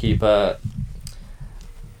choice goalkeeper.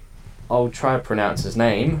 I'll try to pronounce his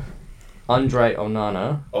name. Andre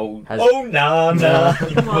Onana. Oh, Has- Nana.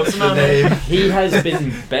 What's the name? He has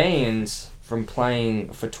been banned from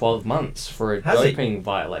playing for 12 months for a Has he? doping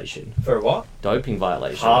violation. For what? Doping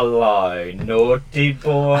violation. Hello, naughty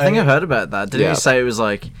boy. I think I heard about that. Didn't Yeah. he say it was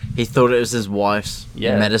like he thought it was his wife's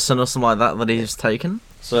Yeah. medicine or something like that he was taking?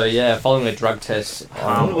 So yeah, following a drug test I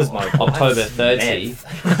thought it was my October wife's 30.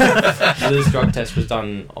 meth. This drug test was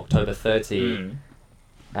done October 30, Mm.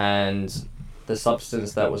 and the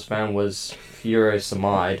substance that was found was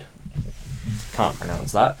furosemide. Can't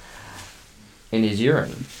pronounce that. In his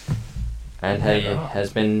urine, and he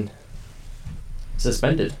has been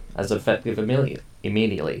suspended as effective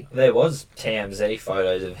immediately. There was TMZ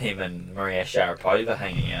photos of him and Maria Sharapova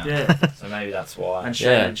hanging out. Yeah. So maybe that's why. And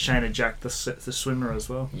Yeah. Shayna Jack, the swimmer as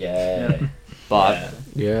well. Yeah. But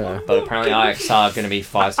Yeah. but apparently Ajax are going to be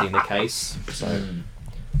fighting the case. So Mm.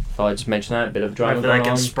 thought I'd just mention that, a bit of drama Hopefully they going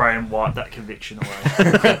can on. spray and wipe that conviction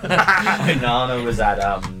away. Nana was at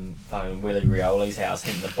Willie Rioli's house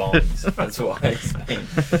in the bongs. That's why he's been.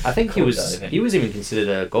 I think he called was over. even considered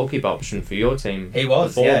a goalkeeper option for your team. He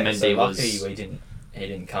was, before yeah. Mendy So was. lucky he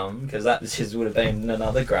didn't come because that just would have been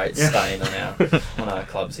another great Yeah. stain on our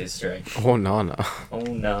club's history. Oh, Nana. Oh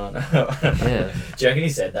no. Yeah. Do you reckon he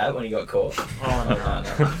said that when he got caught? Oh,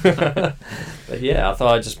 no. But yeah, I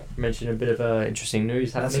thought I'd just mention a bit of interesting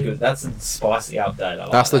news That's happening. good. That's a spicy update. I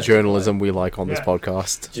like That's the that. journalism we like on this Yeah.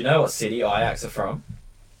 podcast. Do you know what city Ajax are from?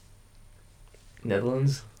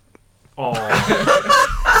 Netherlands. Oh.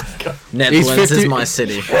 Netherlands is 50 my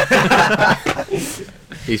city.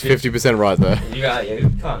 He's 50% right there. You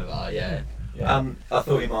kind of are, yeah. I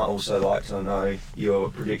thought you might also like to know your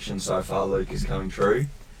prediction so far, Luke, is coming true.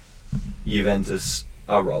 Juventus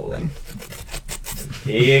are rolling.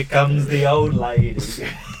 Here comes the old lady.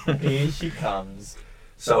 Here she comes.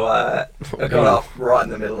 So I got up right in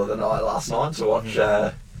the middle of the night last night to watch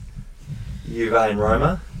Juve and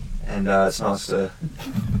Roma, and it's nice to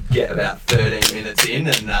get about 13 minutes in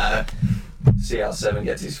and see how Seven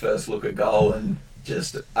gets his first look at goal and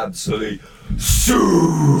just absolutely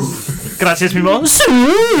Gracias, mi mon.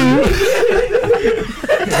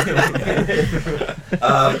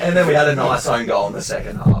 and then we had a nice own goal in the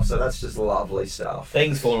second half, so that's just lovely stuff.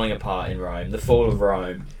 Things falling apart in Rome. The fall of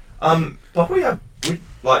Rome. But we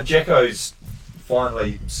like Dzeko's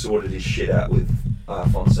finally sorted his shit out with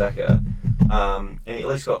Fonseca. And he at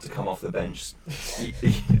least got to come off the bench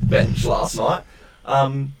last night.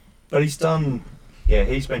 But he's done. Yeah,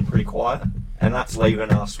 he's been pretty quiet, and that's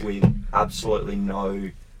leaving us with absolutely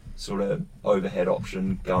no sort of overhead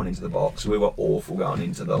option going into the box. We were awful going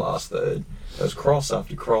into the last third. It was cross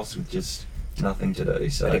after cross with just nothing to do.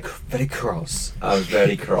 So Very cross. I was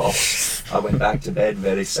very cross. I went back to bed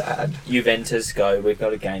very sad. Juventus go. We've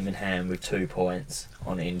got a game in hand with 2 points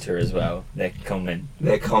on Inter as well. They're coming.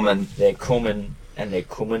 They're coming. They're coming, and they're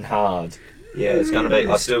coming hard. Yeah, it's going to be.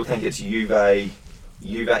 I still think it's Juve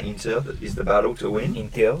Inter that is the battle to win.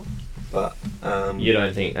 Inter. But You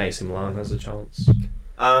don't think AC Milan has a chance?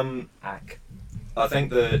 Ack. I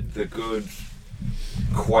think the good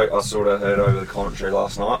quote I sort of heard over the commentary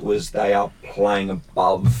last night was they are playing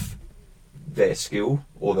above their skill,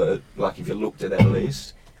 or if you looked at their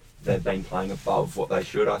list, they've been playing above what they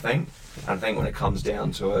should, I think. And I think when it comes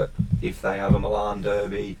down to it, if they have a Milan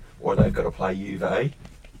derby or they've got to play Juve, I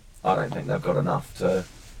don't think they've got enough to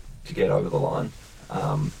get over the line.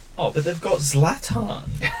 But they've got Zlatan.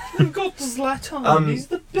 They've got Zlatan. He's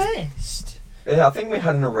the best. Yeah, I think we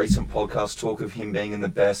had in a recent podcast talk of him being in the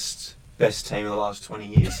best team in the last 20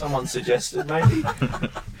 years. Someone suggested maybe.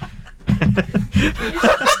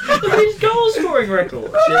 His goal scoring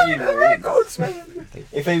record.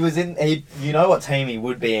 If he was in, you know what team he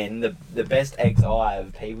would be in? The best XI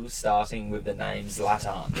of people starting with the name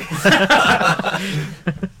Zlatan.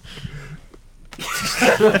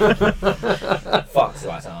 Fuck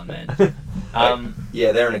Zlatan, man.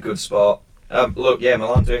 Yeah, they're in a good spot.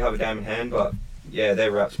 Milan do have a game in hand, but yeah,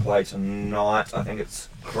 they're about to play tonight. I think it's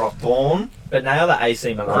Crotone. But now that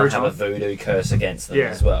AC Milan have a voodoo curse against them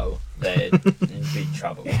as well, they're in big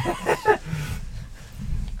trouble.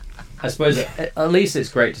 I suppose at least it's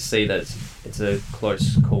great to see that it's a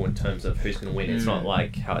close call in terms of who's going to win. It's not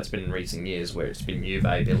like how it's been in recent years where it's been Juve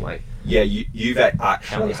been like... Yeah, Juve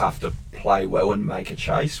actually have to play well and make a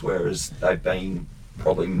chase, whereas they've been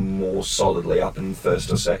probably more solidly up in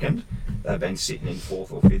first or second. They've been sitting in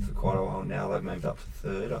fourth or fifth for quite a while now. They've moved up to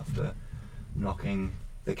third after knocking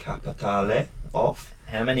the Capitale off.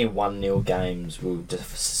 How many 1-0 games will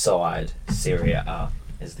decide Serie A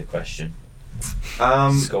is the question.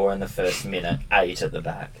 Score in the first minute, 8 at the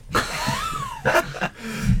back.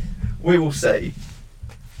 We will see.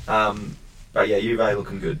 But yeah, Juve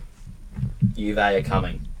looking good. Juve are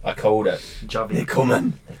coming. I called it. They're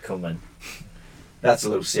coming. They're coming. That's a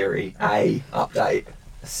little Serie A update.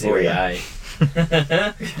 Serie A.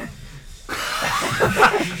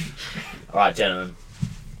 Alright, gentlemen.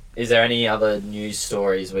 Is there any other news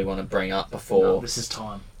stories we want to bring up before? No, this is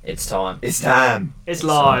time. It's time. It's time. It's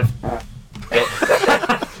live.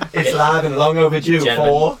 It's live and long overdue.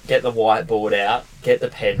 Gentlemen, get the whiteboard out. Get the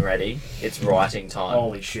pen ready. It's writing time.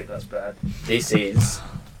 Holy shit, that's bad. This is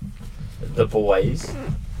the boys'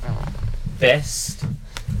 best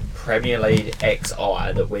Premier League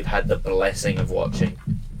XI that we've had the blessing of watching.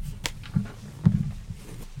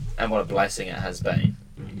 And what a blessing it has been.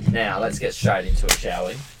 Now, let's get straight into it, shall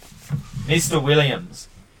we? Mr. Williams.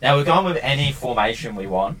 Now, we're going with any formation we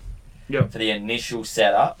want for the initial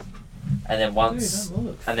setup. And then once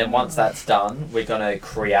that's done, we're going to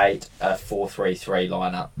create a 4-3-3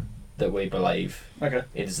 lineup that we believe it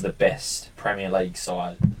is the best Premier League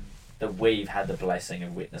side that we've had the blessing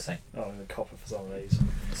of witnessing. Oh, I'm going to copper for some of these.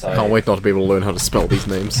 So, Can't wait not to be able to learn how to spell these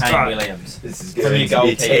names. Kane Williams. This is From going your to be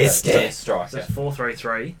goalkeeper to your tested. striker. So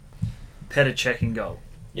 4-3-3. Petr Cech in goal.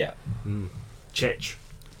 Yeah. Chech.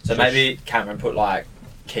 So maybe Cameron put like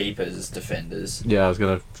keepers, defenders. Yeah, I was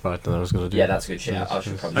gonna write that. I was gonna do. Yeah, that's a good shout. I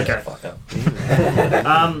should probably Okay. shut the fuck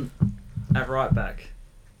up. At right back.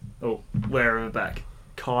 Oh, wherever back.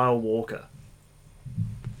 Kyle Walker.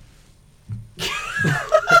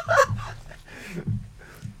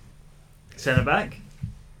 Centre back.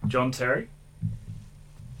 John Terry.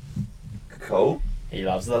 Cool. He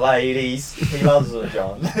loves the ladies. He loves the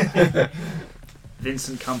John.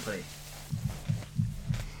 Vincent Kompany.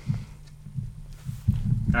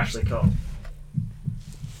 Ashley Cole.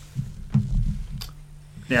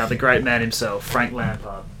 Now, the great man himself, Frank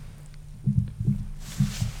Lampard.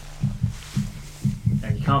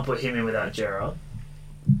 And you can't put him in without Gerrard.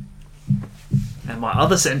 And my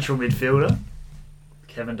other central midfielder,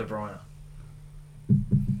 Kevin De Bruyne.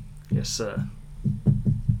 Yes, sir.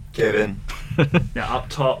 Kevin. Now, up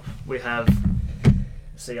top, we have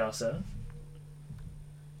CR7.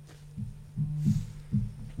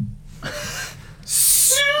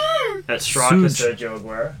 At striker, Sergio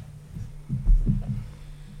Aguero.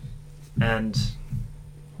 And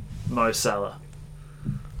Mo Salah.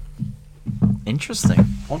 Interesting.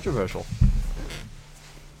 Controversial.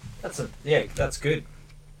 That's good.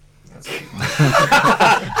 No,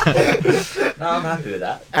 I'm happy with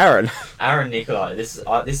that. Aaron. Aaron Nicolai. This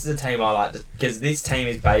is a team I like because this team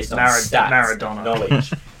is based on Maradona. stats,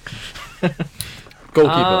 knowledge.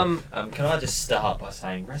 Goalkeeper. Can I just start by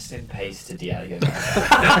saying rest in peace to Diego?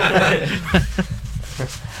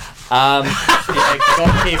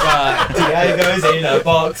 Goalkeeper. Diego's in a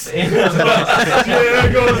box.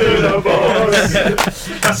 Diego's in a box.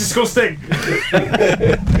 That's disgusting.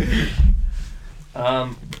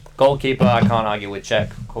 Goalkeeper, I can't argue with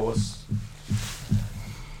Czech, of course.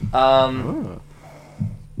 Right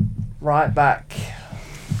back.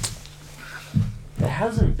 There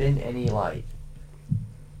hasn't been any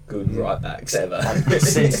Good right backs ever.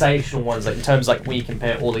 sensational ones in terms when you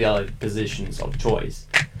compare all the other positions of choice.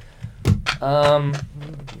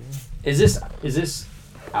 Is this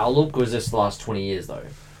outlook or is this the last 20 years though?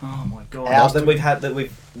 Oh my god. Out that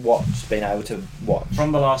we've watched, been able to watch.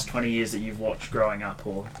 From the last 20 years that you've watched growing up,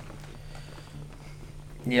 or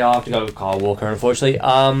Yeah, I'll have to go with Kyle Walker, unfortunately.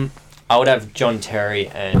 I would have John Terry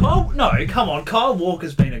and... Oh no, come on. Kyle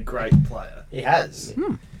Walker's been a great player. He has.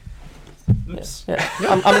 Yeah.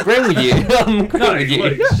 I'm agreeing with you. I'm agreeing No, with you.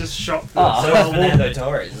 Luke's just shocked. So was Fernando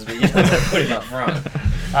Torres, but you don't put him up front.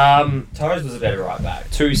 Torres was a better right back.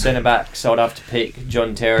 Two centre backs, so I'd have to pick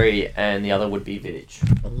John Terry, and the other would be Vidic.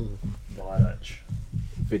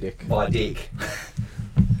 Vidic. By Dick.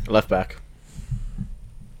 Left back.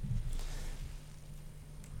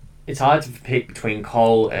 It's hard to pick between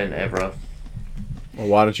Cole and Evra. Well,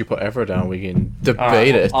 why don't you put Evra down? We can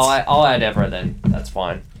debate it. I'll add Evra then. That's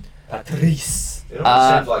fine. Patrice. It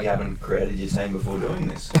almost seems like you haven't created your team before doing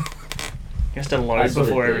this. He has to load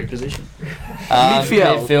Absolutely. before every position.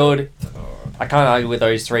 Midfield. I can't argue with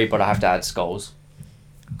those three, but I have to add Scholes.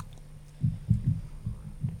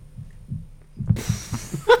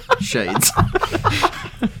 Shades.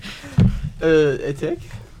 Etik?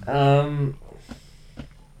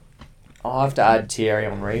 I'll have to add Thierry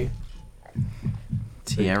Henry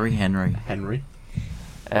Thierry Henry. Henry.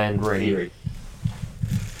 and Reedy.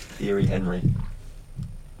 Theory Henry.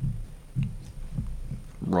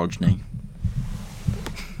 Rodney.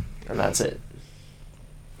 And that's it.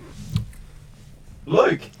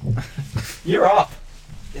 Luke, you're up.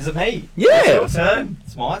 Is it me? It's your turn.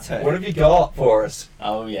 It's my turn. What have you got for us?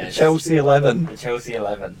 Oh yeah. The Chelsea 11. The Chelsea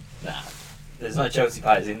 11. Nah. There's no Chelsea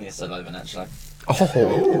players in this 11 actually.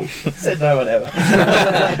 Oh. Said no one ever.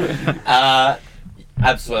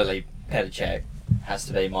 Absolutely, Petr Cech has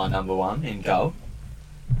to be my number one in goal.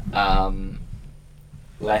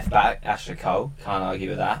 Left back, Ashley Cole, can't argue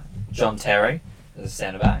with that. John Terry as a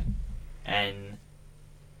centre back, and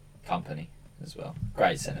Company as well.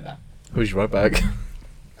 Great centre back. Who's your right back?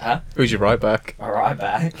 Huh? Who's your right back? My right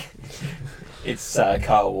back. It's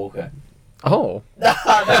Kyle Walker. Oh. No,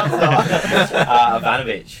 it's not.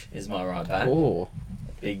 Ivanovic is my right back. Oh.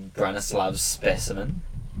 Big Branislav specimen.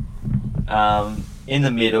 In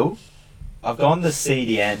the middle, I've gone the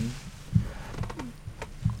CDN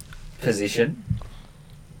position,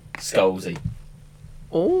 Scholesy.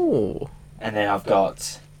 Oh. And then I've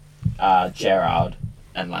got Gerrard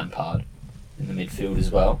and Lampard in the midfield as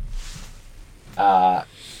well. On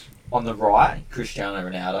the right, Cristiano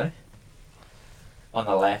Ronaldo. On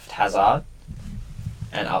the left, Hazard.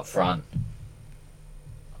 And up front,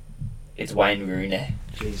 it's Wayne Rooney.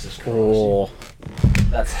 Jesus Christ. Oh.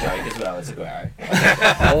 That's a joke as well, it's Aguero.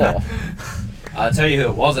 Oh. I'll tell you who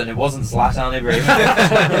it wasn't. It wasn't Zlatan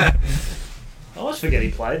Ibrahimovic. I always forget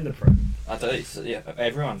he played in the Prem. I do. So, yeah,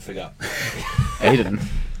 everyone forgot. Aiden.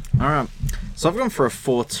 Alright. So I've gone for a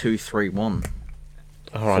 4-2-3-1.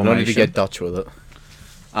 Alright, no need to get Dutch with it.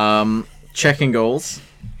 Checking goals.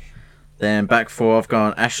 Then back four, I've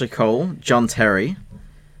gone Ashley Cole, John Terry,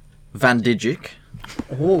 Van Dijk,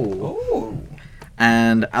 Ooh.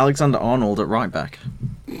 and Alexander Arnold at right back.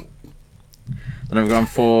 Then I've gone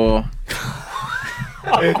for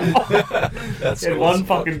That's He had one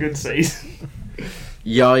fucking good season.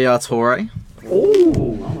 Yaya Toure,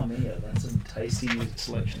 Ooh. Mamma mia, that's a tasty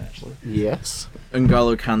selection actually. Yes.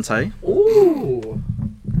 N'Golo Kante, Ooh.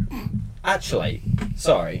 Actually,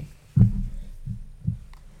 sorry.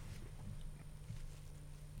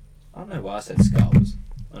 I don't know why I said skulls.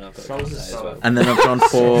 When I've got Skulls Kante is as so- well. and then I've gone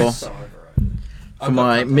for So overrated. for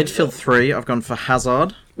my midfield three, I've gone for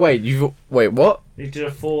Hazard, Wait, what? He did a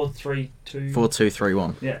 4-3-2.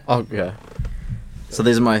 4-2-3-1. Yeah. Oh, yeah. So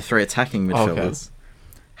these are my three attacking midfielders: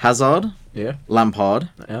 Hazard, Yeah. Lampard,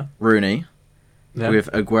 Yeah. Rooney, Yeah. with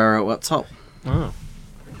Aguero up top. Oh.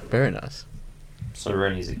 Very nice. So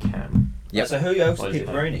Rooney's a cam. Yep. So who else What is picked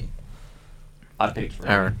it? Rooney? I picked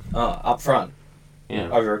Rooney. Aaron. Oh, up front. Yeah.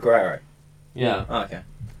 Over Aguero. Yeah. Oh, okay.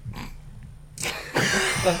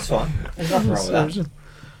 That's fine. There's nothing wrong with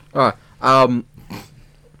that.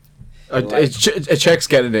 Alright, a check's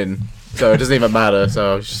getting in, so it doesn't even matter,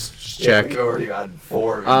 so just check. We already had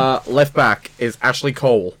 4. Left back is Ashley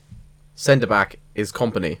Cole. Centre back is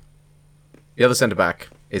Company. The other centre back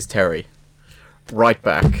is Terry. Right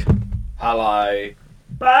back. Hello.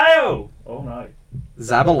 Bale! Oh no.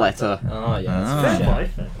 Zabaleta. Oh, yeah. Ah. That's Fair fair.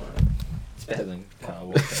 play. It's better than Carl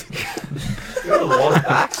Walker. You got a lot of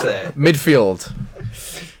backs there. Midfield.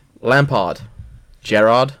 Lampard.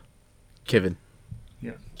 Gerrard. Kevin.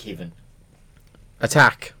 Kevin.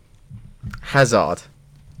 Attack. Hazard.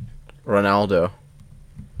 Ronaldo.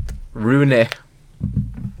 Rooney.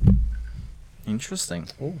 Interesting.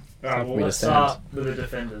 Alright, well, We let's just start with the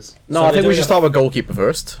defenders. No, So I we're think we doing should start with goalkeeper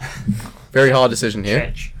first. Very hard decision here.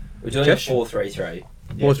 Chech. We're doing Chesh? a 4-3-3.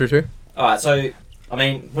 4-3-2. Alright, so, I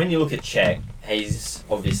mean, when you look at Czech, he's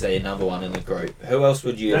obviously number one in the group. Who else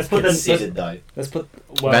would you Let's have put them- considered, though? Let's put.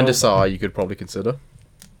 Well, Van der Sar, you could probably consider.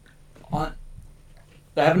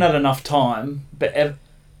 They haven't had enough time, but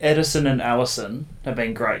Edison and Allison have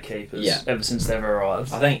been great keepers Yeah. ever since they've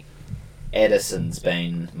arrived. I think Edison's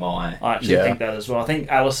been my... I actually Yeah. think that as well. I think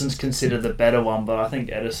Allison's considered the better one, but I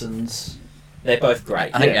think Edison's They're both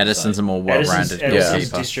great. I think Yeah, Edison's a more well-rounded Edison's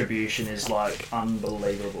goalkeeper. distribution is like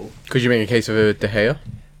unbelievable. Could you make a case of De Gea?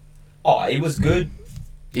 Oh, he was good.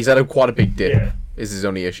 He's had quite a big dip. Yeah, Is his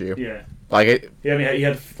only issue. yeah. Like He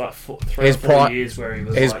had like 3 His or 4 pri- years where he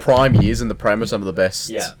was his like, prime years in the Prem are some of the best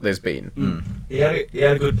Yeah. there's been. He had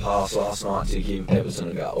a good pass last night to give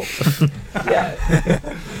Everton a goal. Yeah.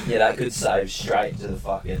 Yeah, that could save straight to the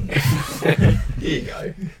fucking... Here you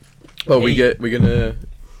go. Well, He- we're gonna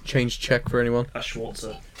change check for anyone. a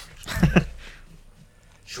Schwarzer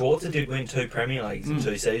Schwarzer did win 2 Premier Leagues in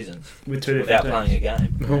 2 seasons with 2 without different playing a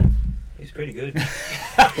teams. game. He's pretty good.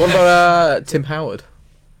 What about Tim Howard?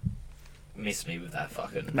 Miss me with that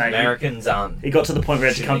fucking... Mate, Americans aren't... He got to the point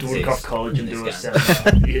where he had to come to Shouldn't Woodcroft exist College and in do a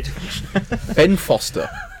this 7 Ben Foster.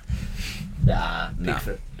 Nah.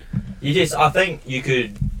 Pickford. You just... I think you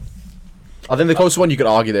could... I think the closest one you could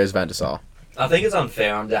argue there is Van der Sar. I think it's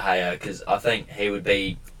unfair on De Gea because I think he would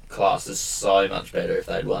be classed as so much better if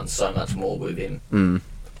they'd won so much more with him. Mm.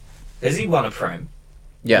 Has he won a Prem?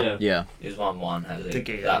 Yeah. Yeah. He's won one, has he? De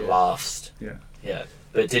Gea, That yeah. last. Yeah. Yeah.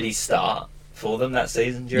 But did he start for them that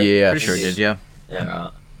season, Jerry? Yeah, Pretty sure he did, yeah. Yeah,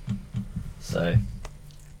 right. So...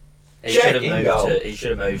 He Check should have in moved goal. to. He should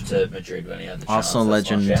have moved to Madrid when he had the chance. Arsenal That's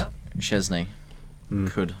my legend shout. Chesney Mm.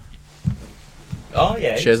 could. Oh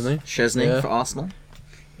yeah. Chesney. Chesney Yeah. for Arsenal.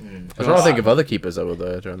 Mm. I was trying to think of other keepers that were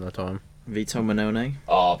there during that time. Vito Manone.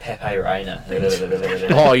 Oh, Pepe Reina.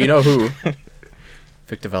 Oh, you know who?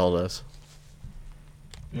 Victor Valdez.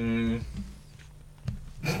 Mm,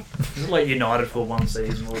 This is like United for 1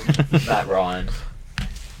 season. Wasn't it? Matt Ryan.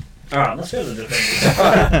 Alright, let's go to the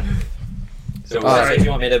defenders. So, Alright. if you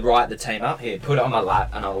want me to write the team up here, put it on my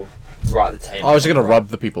lap and I'll write the team. I was just up. gonna rub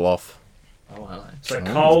the people off. Oh, hello. So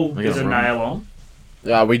Oh, Cole look is at a Ron. nail on.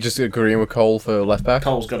 Yeah, we just agreeing with Cole for left back.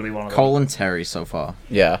 Cole's got to be one of them. Cole and Terry so far.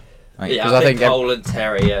 Yeah. Like, Yeah, 'cause I I think think Cole and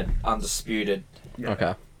Terry are undisputed Yeah.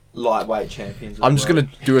 Okay. lightweight champions. of I'm the just world.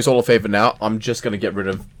 gonna do us all a favor now. I'm just gonna get rid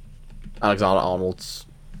of Alexander Arnold's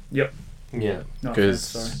Yeah. No, because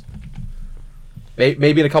sorry.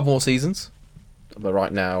 maybe in a couple more seasons, but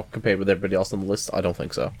right now, compared with everybody else on the list, I don't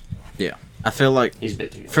think so. I feel like He's a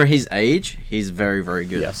bit too. for his age, he's very, very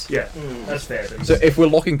good. Yes. Yeah, that's fair. So if we're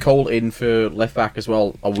locking Cole in for left back as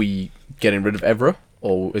well, are we getting rid of Evra,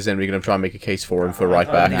 or is anybody going to try and make a case for him for right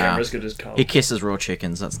I back? think Nah. they're as good as Cole. He kisses raw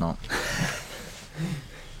chickens. That's not.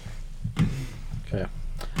 Okay.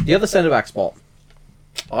 The other centre back spot,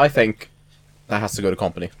 I think that has to go to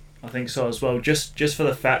Company. I think so as well. Just for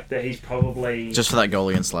the fact that he's probably Just for that goal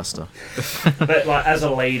against Leicester. But like as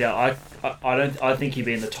a leader, I think he'd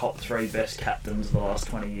be in the top 3 best captains of the last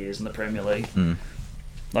 20 years in the Premier League. Mm.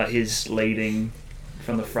 Like his leading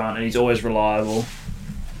from the front, and he's always reliable.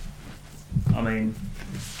 I mean,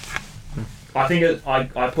 I think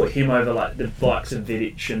I put him over like the likes of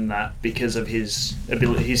Vidic and that because of his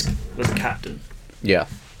ability. He was a captain Yeah.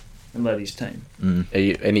 and led his team.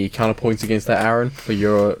 Mm. Any counter points against that, Aaron, for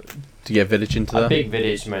your to get Vidic into I that? pick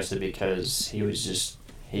Vidic mostly because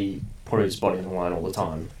he put his body on the line all the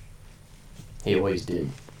time. He always did.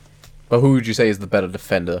 But who would you say is the better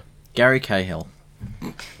defender? Gary Cahill.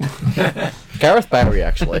 Gareth Barry,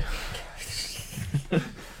 actually.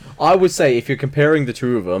 I would say if you're comparing the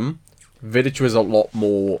two of them, Vidic was a lot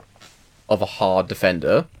more of a hard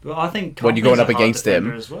defender. But I think When you're going Company's up a hard against him,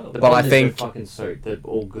 defender as well. The But I problem is they're think- fucking so they're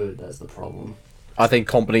all good. That's the problem. I think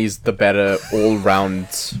Company's the better all-round.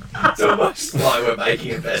 It's almost like we're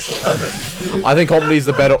making a best 11. I think Company's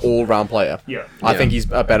the better all-round player. Yeah. I think he's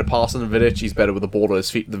a better passer than Vidic. He's better with the ball at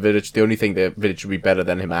his feet than Vidic. The only thing that Vidic would be better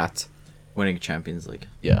than him at, Winning Champions League.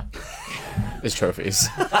 yeah, is trophies.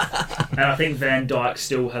 And I think Van Dijk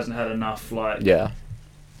still hasn't had enough Yeah.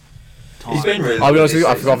 time. He's been really I'll be good honest with this you,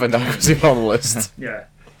 I forgot season. Van Dijk was even on the list. Yeah.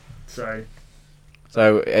 So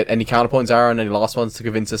So, any counterpoints, Aaron? Any last ones to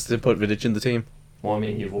convince us to put Vidic in the team? Well, I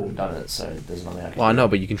mean, you've all done it, so there's nothing I can Well, I do. know,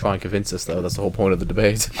 but you can try and convince us, though. That's the whole point of the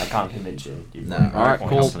debate. I can't convince you. You've No. already made Alright, your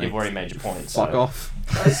cool. points. You've already made your points. Fuck so. off.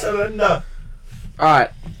 I surrender.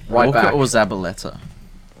 Alright. Right Walker back. or Zabaleta?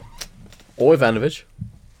 Or Ivanovic.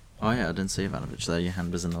 Oh yeah, I didn't see Ivanovic there. Your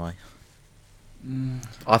hand was in the way.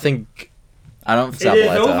 I think I don't. they're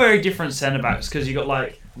all Zabaleta. very different centre backs because you got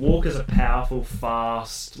like Walker's a powerful,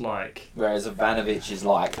 fast, like Whereas Ivanovic is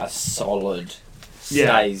like a solid, Yeah.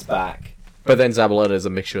 stays back. But then Zabaleta is a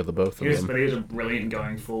mixture of the both he of was, them. but he was brilliant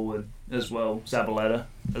going forward as well. Zabaleta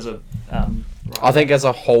as a I think as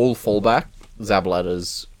a whole fullback,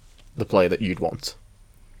 Zabaleta's the player that you'd want.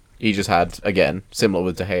 He just had, again, similar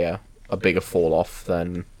with De Gea, a bigger fall off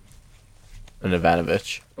than an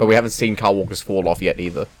Ivanovic. But we haven't seen Kyle Walker's fall off yet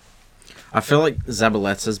either. I feel like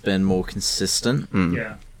Zabaleta's been more consistent,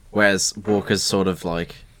 yeah. whereas Walker's sort of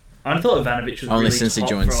like. I thought Ivanovic was Only really since he top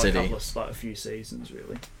joined for City. a few seasons,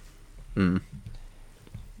 really.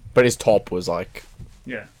 But his top was like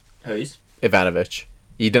Yeah. Who's? Ivanovic.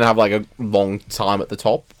 He didn't have like a long time at the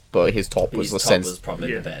top, but his top was His the top sense was probably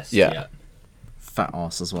Yeah. the best. Yeah. Fat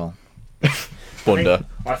ass as well. bunda.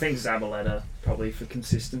 I think Zabaleta probably for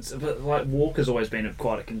consistency, but like Walker's always been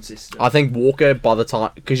quite a consistent. I think Walker by the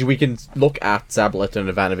time because we can look at Zabaleta and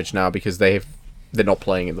Ivanovic now because they're not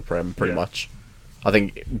playing in the Prem pretty Yeah. much. I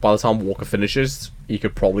think by the time Walker finishes, he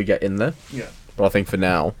could probably get in there. Yeah. But I think for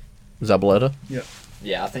now, Zabaleta.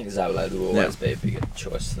 Yeah, I think Zabaleta will always be a bigger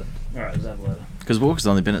choice than. All right, Zabaleta. Because Walker's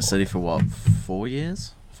only been at City for what, 4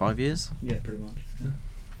 years, 5 years? Yeah, pretty much.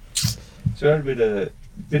 So I had a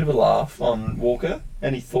bit of a laugh on Walker.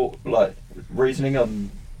 Any thought, like, reasoning on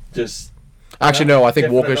just... Actually, no. I think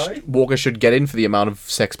Definite Walker no? Walker should get in for the amount of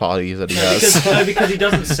sex parties that he has. Because he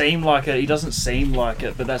doesn't seem like it. He doesn't seem like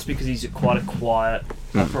it, but that's because he's quite a quiet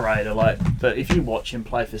operator. Like, but if you watch him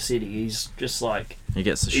play for City, he's just like He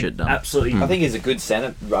gets the shit done. Absolutely. I think he's a good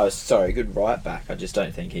good right back. I just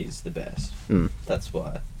don't think he's the best. That's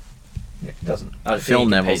why. Yeah, doesn't. I don't Phil think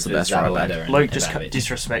he Neville's competes the with best right back. Zabaleta and Luke just Ivanovic.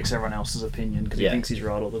 disrespects everyone else's opinion because he Yeah. thinks he's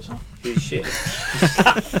right all the time. Good shit.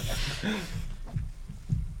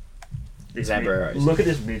 This Zambroros. look at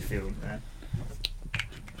this midfield, man.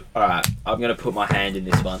 Alright, I'm going to put my hand in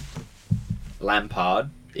this one. Lampard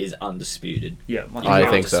is undisputed. Yeah, You I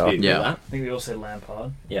can't think so. dispute Yeah. that. I think we all said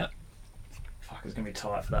Lampard. Yeah. Fuck, it's gonna be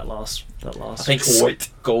tight for that last. I think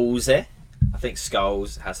Scholes there. I think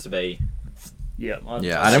Scholes has to be. Yeah,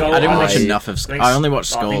 Yeah, I didn't watch enough of. think- I only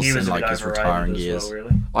watched I think he Scholes was in a bit like his overrated retiring as years. well,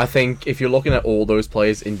 really. I think if you're looking at all those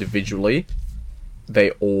players individually,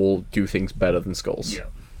 they all do things better than Scholes. Yeah,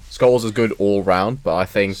 Scholes is good all round, but I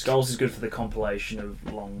think Scholes is good for the compilation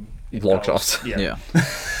of long long goals. shots. Yeah.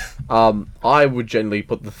 I would generally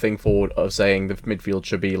put the thing forward of saying the midfield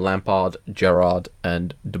should be Lampard, Gerrard,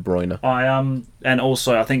 and De Bruyne. And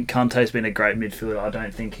also I think Kante's been a great midfielder. I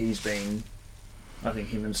don't think he's been. I think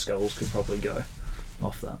him and Scholes could probably go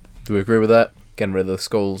off that. Do we agree with that? Getting rid of the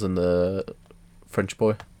Scholes and the French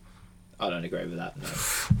boy. I don't agree with that.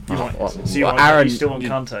 No. You want, well, so you, well, want, Aaron, you still want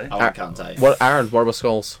Kante? I want Kante. Aaron? What about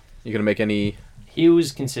Scholes? You gonna make any? He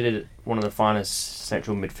was considered one of the finest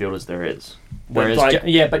central midfielders there is. Whereas, like-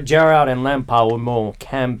 but Gerrard and Lampard were more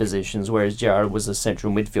cam positions, whereas Gerrard was a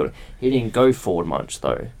central midfielder. He didn't go forward much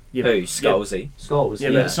though. Yeah, Who? Scholesy? Scholes, Yeah,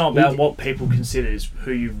 but it's not about what people consider is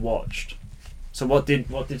who you've watched. So what did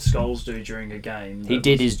Scholes do during a game? He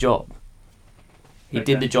did his job. He Okay.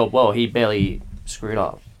 did the job well. He barely screwed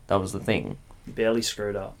up. That was the thing. Barely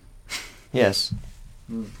screwed up. Yes.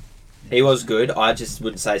 He was good. I just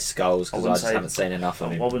wouldn't say Scholes because I wouldn't just say- haven't seen enough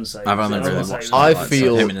of I him. wouldn't say. I've only I really wouldn't say watched. that. I highlights of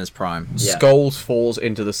feel- him in his prime. Yeah. Scholes falls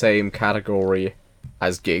into the same category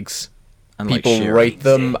as Giggs. And like People Shearer. rate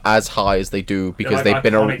them as high as they do because like they've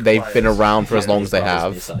been iconic they've been players. around for as Yeah, long as they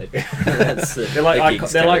That's have. what I was gonna say. That's the- They're like the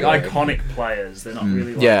Giggs they're like category. iconic players. They're not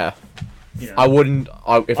really like, Yeah, You know, I wouldn't. If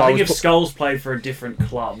I I think was if put- Scholes played for a different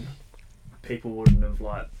club, people wouldn't have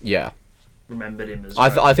like yeah, remembered him as.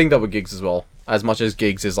 I think that with Giggs as well. As much as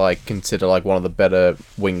Giggs is like considered like one of the better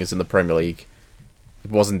wingers in the Premier League, it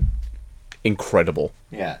wasn't incredible.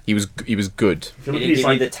 Yeah. He was good. If you He look at didn't his, give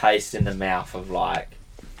like, you the taste in the mouth of like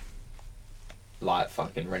like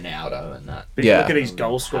fucking Ronaldo and that. But Yeah. you look at his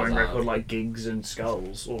goal scoring Hazard. record, like Giggs and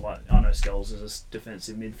Scholes, or like I know Scholes is a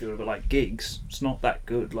defensive midfielder, but like Giggs, it's not that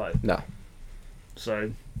good. Like No.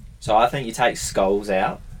 so. So I think you take Scholes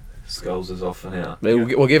out. Scholes is off for now.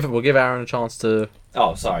 We'll give Aaron a chance to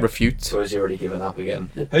Oh, sorry. refute. So has he already given up again?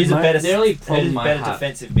 Who's the better, The only who's problem the I better have...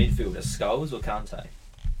 defensive midfielder, Scholes or Kante?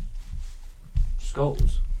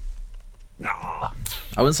 Scholes. I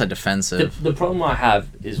wouldn't say defensive. The problem I have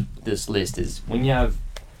is this list is when you have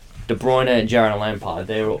De Bruyne, Gerrard and Lampard,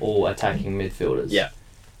 they're all attacking midfielders. Yeah.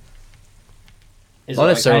 Is Not it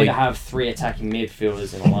okay necessarily- to have 3 attacking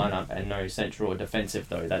midfielders in a lineup and no central or defensive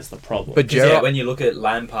though? That's the problem. But 'Cause, yeah, Gerrard, when you look at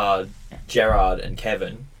Lampard, Gerrard and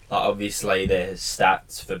Kevin, like obviously their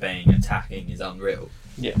stats for being attacking is unreal.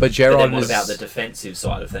 but But Gerrard then what is about the defensive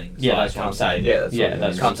side of things? Yeah, like, that's what I'm Kante- saying. Yeah, that's Yeah, what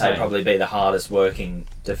that's I what I'm Kante saying. probably be the hardest working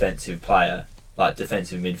defensive player, like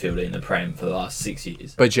defensive midfielder in the Prem for the last 6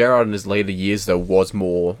 years. But Gerrard in his later years though was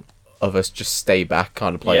more of a just stay back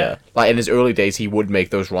kind of player. Yeah. Like in his early days, he would make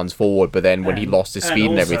those runs forward, but then when he lost his speed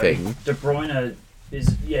and also, everything, De Bruyne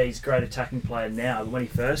is he's a great attacking player now. But when he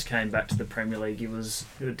first came back to the Premier League, he was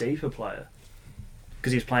a deeper player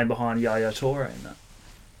because he was playing behind Yaya Toure and that.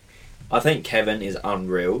 I think Kevin is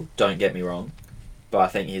unreal, don't get me wrong, but I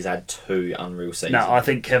think he's had 2 unreal seasons. No, I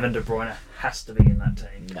think Kevin De Bruyne has to be in that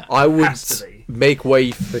team. No. I would Has to be. make way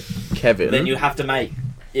for Kevin. Then you have to make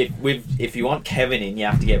if you want Kevin in, you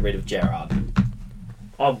have to get rid of Gerrard.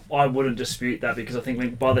 I wouldn't dispute that because I think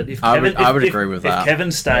if I Kevin, would if, agree with that. If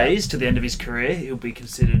Kevin stays to the end of his career, he'll be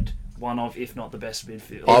considered one of, if not the best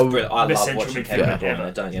midfielder. I I the love central watching midfielder Kevin De ever.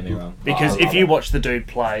 Bruyne, don't get me wrong. Because I if love you it. watch the dude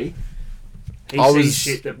play, he I sees was-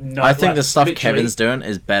 shit that no. I think like, the stuff literally, Kevin's doing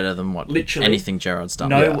is better than what Literally, anything Gerrard's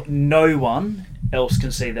done. No one else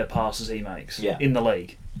can see their passes he makes Yeah. in the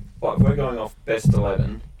league. Like, if we're going off best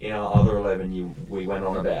 11, in our other 11, we went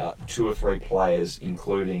on about 2 or 3 players,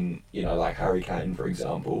 including, like Harry Kane, for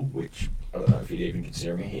example, which I don't know if you'd even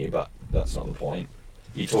consider him here, but that's not the point.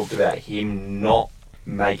 You talked about him not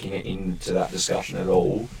making it into that discussion at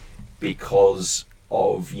all because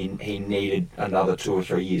of he needed another 2 or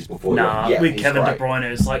 3 years before. Nah, yeah, with he's Kevin great. De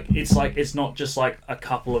Bruyne, it's not just like a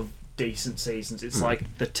couple of decent seasons. It's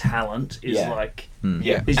like the talent is Yeah. like.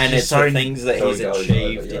 Yeah, It's And just it's so the things that so he's he goes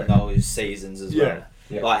achieved over, in those seasons as well.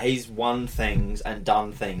 Yeah. Like he's won things and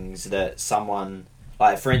done things that someone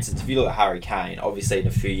like, for instance, if you look at Harry Kane, obviously in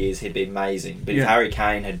a few years he'd be amazing. But if Yeah. Harry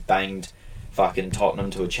Kane had banged fucking Tottenham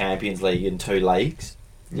to a Champions League in 2 leagues,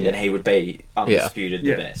 then he would be undisputed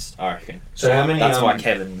Yeah. the best, I reckon. So how many? That's why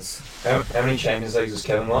Kevin's. How many Champions Leagues has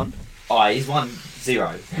Kevin won? Oh, he's won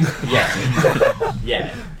 0. Yeah,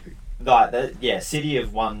 yeah. Like City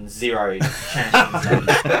have won 0 Champions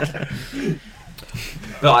League.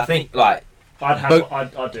 But I think like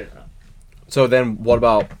I'd do that. So then, what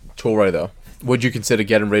about Toure though? Would you consider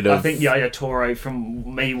getting rid of? I think Yaya Toure,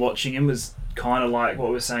 from me watching him, was kind of like what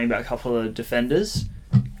we were saying about a couple of defenders.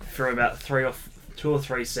 For about 2 or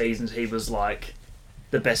 3 seasons, he was like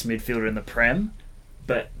the best midfielder in the Prem,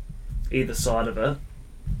 but either side of it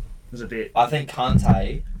was a bit. I think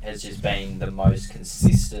Kante has just been the most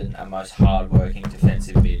consistent and most hard-working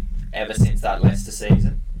defensive mid ever since that Leicester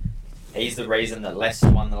season. He's the reason that Leicester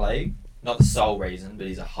won the league. Not the sole reason, but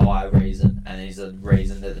he's a high reason, and he's the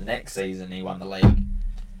reason that the next season he won the league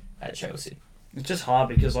at Chelsea. It's just hard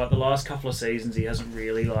because like the last couple of seasons, he hasn't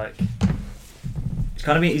really like. It's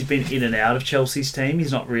kind of he's been in and out of Chelsea's team.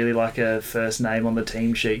 He's not really like a first name on the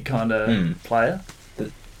team sheet kind of player.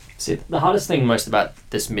 See, the hardest thing most about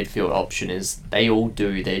this midfield option is they all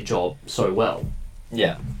do their job so well.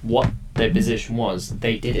 Yeah. What their position was,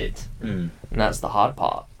 they did it. Mm. And that's the hard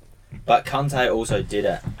part. But Kante also did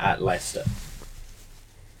it at Leicester.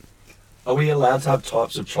 Are we allowed to have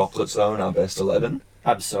types of chocolates though in our best 11?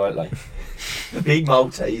 Absolutely. The big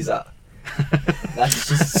Malteser. That's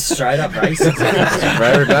just straight up racist.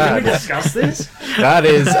 Very Can we bad. discuss this? That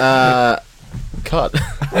is cut.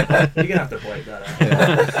 You're gonna have to bleep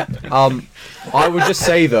that out. I would just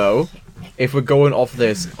say though, if we're going off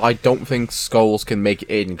this, I don't think Scholes can make it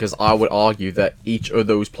in because I would argue that each of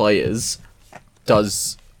those players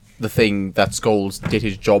does the thing that Scholes did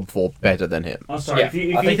his job for better than him. I'm sorry. Yeah, If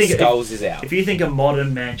you I think think Scholes is out. if you think of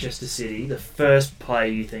modern Manchester City, the first player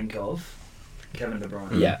you think of, Kevin De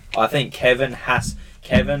Bruyne. Yeah, I think Kevin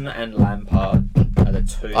and Lampard are the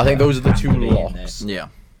 2. I think those are the that have 2 to be in there. locks. Yeah.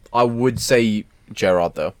 I would say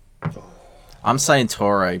Gerrard though. I'm saying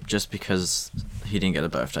Toure just because he didn't get a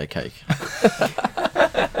birthday cake.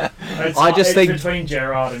 It's think- between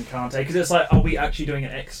Gerrard and Kante because it's like, are we actually doing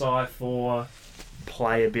an XI for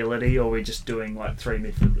playability, or are we just doing like 3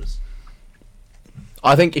 midfielders?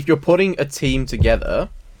 I think if you're putting a team together,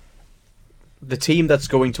 the team that's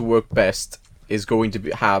going to work best is going to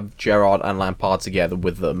have Gerrard and Lampard together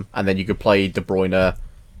with them, and then you could play De Bruyne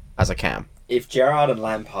as a cam. If Gerrard and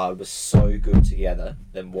Lampard were so good together,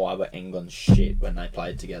 then why were England shit when they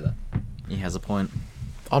played together? He has a point.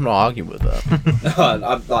 I'm not arguing with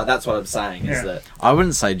that. That's what I'm saying, is Yeah. that... I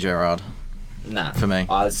wouldn't say Gerrard Nah. for me.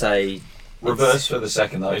 I'd say... Reverse for the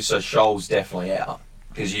second though, so Scholes definitely out.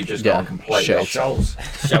 Because you've just gone completely Shit. off Scholes.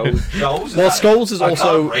 Scholes? Well, Scholes is I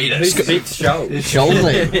also- can't read it. Who's big show? Scholes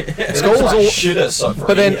like al- shitter, so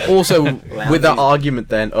But then read it. also, with that argument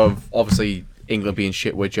then of obviously England being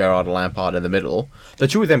shit with Gerrard and Lampard in the middle, the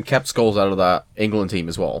two of them kept Scholes out of that England team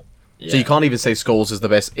as well. So you can't even say Scholes is the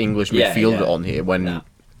best English Yeah, midfielder yeah. on here when No.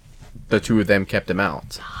 the two of them kept him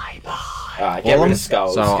out. Alright, get rid of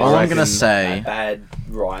Skulls. so All I'm reckon gonna say Bad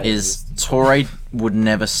right is Torre would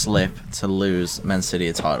never slip to lose Man City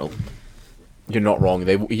a title. You're not wrong.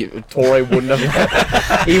 Torre wouldn't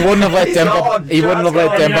have. He wouldn't have let He's Demba. gone, He wouldn't have let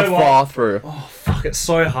just gone. Demba You know far what? through. Oh fuck! It's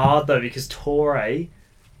so hard though because Torre,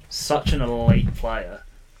 such an elite player.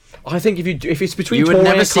 I think if it's between You would Torre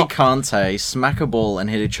never and see Kante smack a ball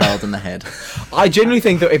and hit a child in the head. I genuinely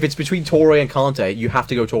think that if it's between Torre and Kante, you have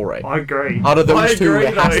to go Torre. I agree. Out of those I two, agree,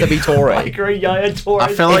 it has though. to be Torre. I agree. Yeah, Torre.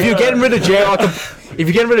 I feel like- If you're getting rid of Gerrard, if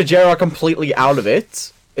you're getting rid of Gerrard completely out of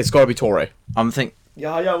it, it's got to be Torre.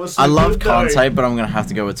 Yeah, was so I love good, though. Kante, but I'm gonna have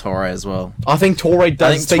to go with Torre as well. I think Torre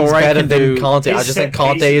does think things Torre better can than do- Kante. I His just think set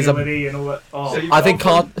Kante piece is a. ability and all that. Oh. So you've I think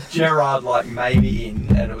gone from Gerrard like maybe in,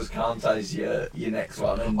 and it was Kante's your next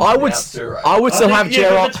one. And I would now Toure. I would still I have think, yeah,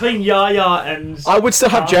 Gerrard. between Yaya and. I would still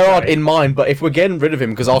have Kante. Gerrard in mind, but if we're getting rid of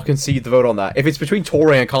him, because I'll concede the vote on that. If it's between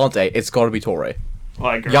Torre and Kante, it's got to be Torre.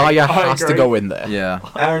 I agree. Yaya I has to agree. go in there. Yeah.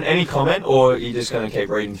 Aaron, any comment, or are you just going to keep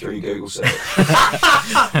reading through your Google search?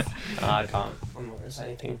 I can't. I'm not gonna say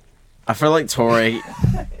anything. I feel like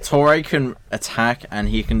Torre can attack and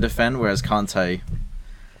he can defend, whereas Kante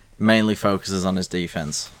mainly focuses on his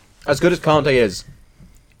defense. As good as Kante is,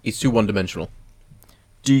 he's too one-dimensional.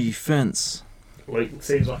 Defense. Luke, it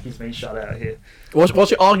seems like he's been shut out here. What's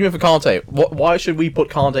your argument for Kante? Why should we put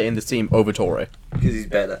Kante in this team over Torre? Because he's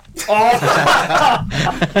better. Oh!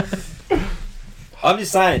 I'm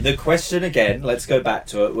just saying, the question again, let's go back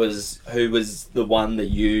to it, was who was the one that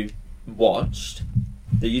you watched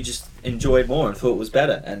that you just enjoyed more and thought was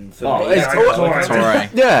better? And for Oh, me, it's Torre. Torre.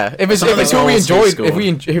 Yeah, if it's Some of who the we goals he enjoyed, scored.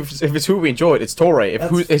 if it's who we enjoyed, it's Torre.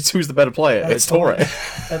 It's who's the better player, That's it's Torre. fine.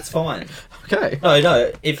 That's fine. Okay.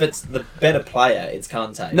 No, if it's the better player, it's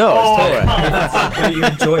Kante. No, Oh, it's Torre. If it's who you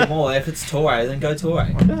enjoy more, if it's Torre, then go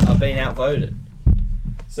Torre. I've been outvoted.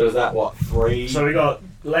 So is that what, 3? So we got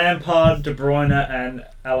Lampard, De Bruyne, and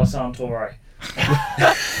Alassane Torre.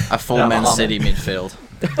 A full Man City midfield.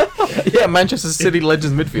 Yeah, Manchester City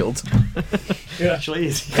Legends midfield. It actually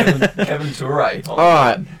is. Kevin Toure. All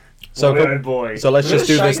right. So Boy, oh boy. so let's just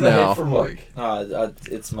do this now. From Luke.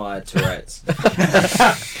 It's my Tourette's.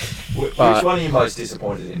 Which Alright. one are you most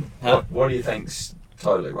disappointed in? Huh? What do you think's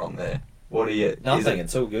totally wrong there? What are you? Nothing,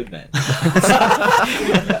 it's all good, man.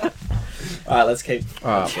 Alright, let's keep.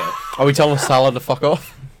 Alright. Let's go. Are we telling Salah to fuck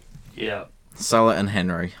off? Yeah. Salah and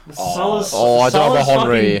Henry. Salah's, I don't have a Salah's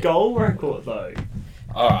Henry. fucking goal record though.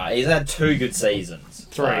 Alright, he's had 2 good seasons.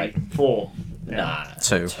 3, Like, 4. nah.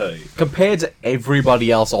 2. 2. Compared to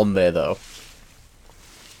everybody else on there, though,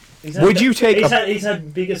 He's Would you take He's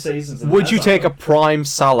had bigger seasons. Than would you Hazard. take a prime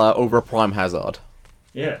Salah over a prime Hazard?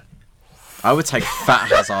 Yeah. I would take Fat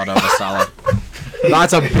Hazard over Salah.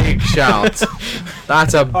 That's a big shout.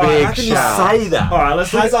 That's a big how can you shout. say that? Alright,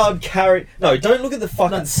 let's look at, Hazard carried. No, don't look at the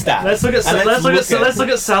fucking stats. let's look at And let's look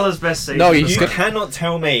at Salah's best season. No, You he's got- cannot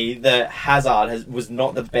tell me that Hazard was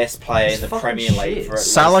not the best player in the fucking Premier League shit. for at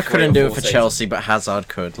least Salah 3 or couldn't do 4 it for seasons. Chelsea, but Hazard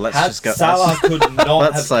could. Let's just go. Salah could not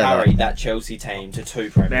Let's have say that. carried that Chelsea team to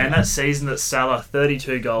 2 Premier Man, League. that season that Salah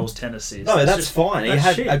 32 goals, 10 assists. No, that's just fine. He that's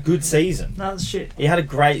had shit. a good season. No, that's shit. He had a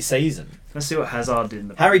great season. Let's see what Hazard did in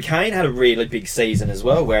the Harry Kane had a really big season as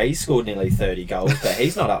well, where he scored nearly 30 goals, but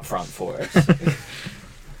he's not up front for us.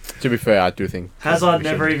 To be fair, I do think Hazard we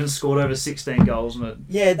never should- even scored over 16 goals in it.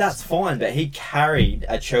 Yeah, that's fine, but he carried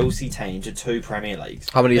a Chelsea team to 2 Premier Leagues.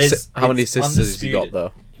 How many It's assists has he got undisputed.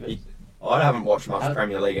 though? I haven't watched much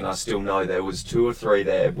Premier League, and I still know there was 2 or 3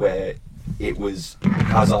 there where it was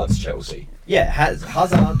Hazard's Chelsea. Yeah, Hazard.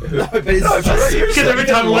 No, but it's seriously. Because every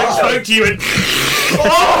time Luke spoke to you, and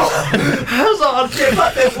Hazard,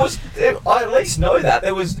 yeah, but I at least know that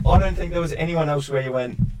there was. I don't think there was anyone else where you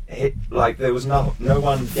went hit. Like there was no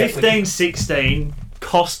one. 15-16,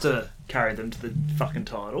 Costa carried them to the fucking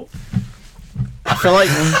title. I feel like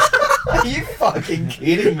Are you fucking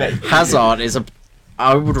kidding me? Hazard is a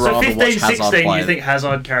I would So rather 15, watch Hazard 16, play. you think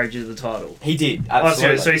Hazard carried you to the title? He did, Oh,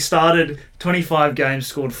 absolutely. so he started 25 games,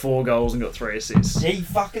 scored 4 goals, and got 3 assists. He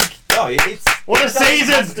fucking... No, it's... What a he doesn't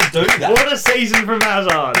season! have to do that. What a season from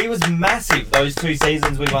Hazard! He was massive those 2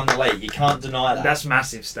 seasons we won the league. You can't deny that. That's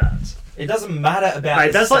massive stats. It doesn't matter about Mate,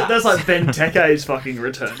 the that's stats. like Ben Teke's fucking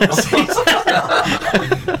return this season.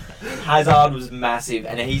 Hazard was massive,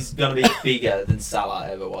 and he's going to be bigger than Salah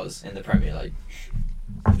ever was in the Premier League.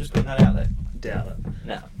 I'm just putting that out there. Doubt it.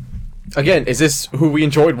 No. Again, is this who we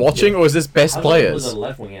enjoyed watching, or is this best Hazard players? was a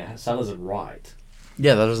left winger. Salah's a right.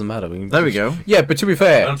 Yeah, that doesn't matter. There we go. Yeah, but to be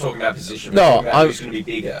fair, I'm talking about position. No, I'm talking about I'm- who's going to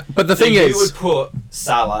be bigger. but the So thing you is, would put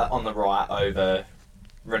Salah on the right over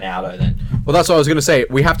Ronaldo then? well, that's what I was gonna say.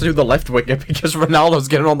 We have to do the left winger because Ronaldo's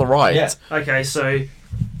getting on the right. Yeah. Okay, so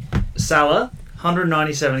Salah,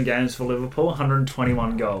 197 games for Liverpool,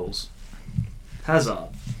 121 goals. Hazard.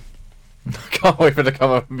 Can't wait for it to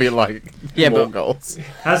come up and be like, Yeah, more but- goals.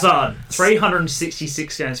 Hazard,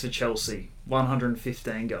 366 games for Chelsea,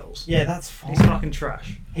 115 goals. Yeah, that's fine. He's fucking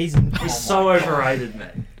trash. He's He's so overrated,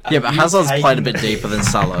 man. Yeah, but Hazard's played a bit deeper than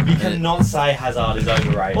Salah. You cannot say Hazard is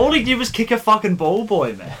overrated. All he did was kick a fucking ball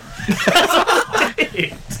boy, man.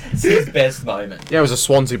 It's his best moment. Yeah, it was a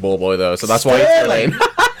Swansea ball boy though, so that's why he's Sterling. in.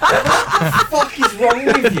 What the fuck is wrong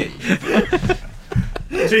with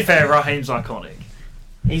you? To be fair, Raheem's iconic.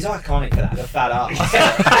 He's iconic for that. The fat ass.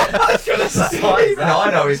 I was going to say, even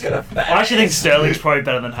I know he's going to fat. I actually think Sterling's probably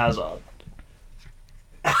better than Hazard.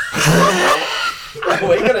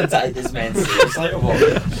 We're gonna take this man seriously or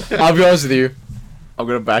what? I'll be honest with you, I'm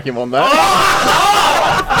gonna back him on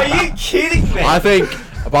that. Are you kidding me? I think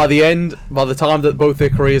by the time that both their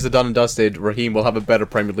careers are done and dusted, Raheem will have a better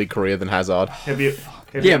Premier League career than Hazard. He'll be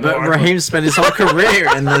Yeah, but more Raheem spent his whole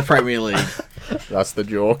career in the Premier League. That's the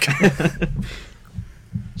joke.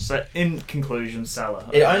 So, in conclusion, Salah.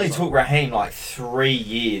 It only took Raheem like 3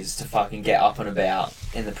 years to fucking get up and about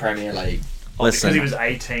in the Premier League. Because he Listen, was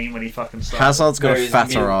 18 when he fucking started. Hazard's got a Whereas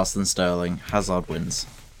fatter Mil- ass than Sterling. Hazard wins.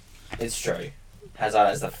 It's true. Hazard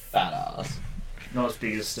has the fat ass. Not as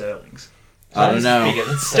big as Sterling's. I don't know. Bigger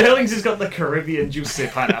than Sterling's has got the Caribbean juicy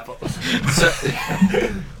pineapple.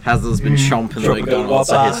 Hazard's been chomping the Tropical McDonald's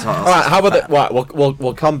Whopper. at his All right, house. how about that? Right,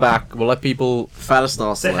 we'll come back. We'll let people. Fattest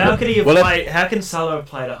ass So in how can he have Well, if- played? How can Salah have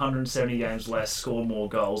played 170 games less, scored more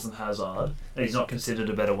goals than Hazard, and he's not considered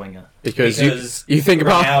a better winger? Because Because you think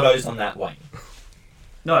about Ronaldo's on that wing.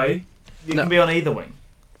 No, you No. can be on either wing.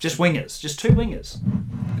 Just wingers, just 2 wingers.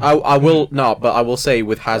 I will no, but I will say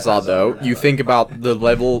with Hazard though, you think about the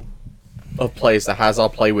level of players that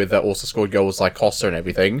Hazard play with that also scored goals like Costa and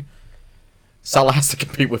everything. Salah has to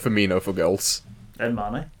compete with Firmino for goals. And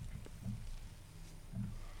Mane.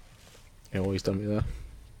 You know what he's done me there.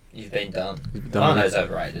 You've been done. You've done Mane's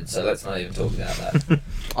overrated, so let's not even talk about that.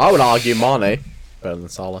 I would argue Mane better than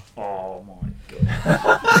Salah. Oh my god.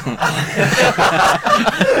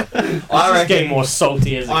 I It's getting reckon, more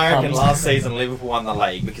salty as it I reckon comes. last season Liverpool won the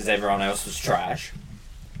league because everyone else was trash.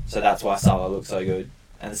 So that's why Salah looked so good.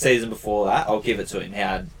 And the season before that, I'll give it to him. He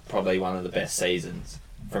had probably one of the best seasons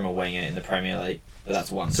from a winger in the Premier League. But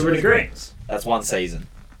that's one So we're in season. agreement. That's one season.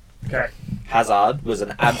 Okay. Hazard was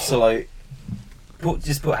an absolute...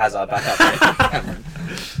 Just put Hazard back up there, Cameron.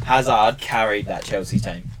 Hazard carried that Chelsea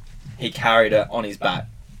team. He carried it on his back.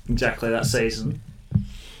 Exactly that season. It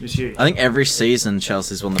was huge. I think every season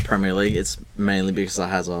Chelsea's won the Premier League, it's mainly because of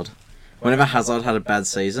Hazard. Whenever Hazard had a bad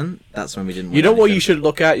season, that's when we didn't win. You know what anything. you should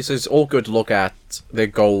look at? So it's all good to look at their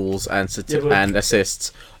goals and Yeah, but- and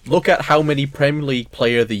assists. Look at how many Premier League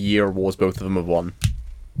Player of the Year awards both of them have won.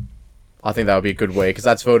 I think that would be a good way because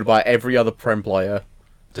that's voted by every other Prem player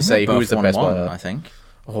to say Both who's the won best one, player. I think.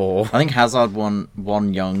 Oh, I think Hazard won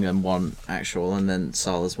one young and one actual, and then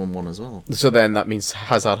Salah's won one as well. so then that means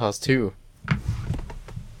Hazard has 2.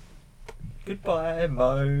 Goodbye,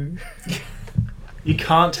 Mo. You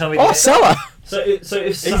can't tell me. Oh, that. Salah! So if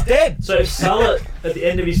He's dead. So if Salah at the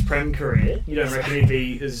end of his Prem career, you don't reckon he'd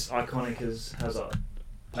be as iconic as Hazard?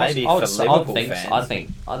 Maybe I for would say- Liverpool I fans.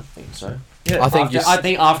 think so. Yeah. I think After, you. I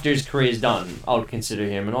think after his career's done, I would consider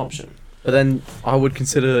him an option. But then I would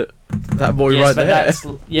consider that boy Yes, right but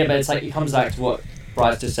there. but it's like it comes back to what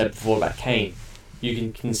Bryce just said before about Kane. You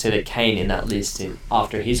can consider Kane in that list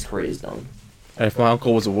after his career's done. And if my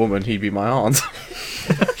uncle was a woman, he'd be my aunt.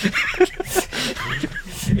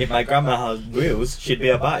 If my grandma had wheels, she'd be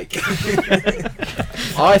a bike.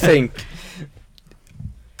 I think,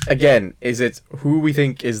 again, is it who we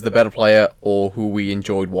think is the better player or who we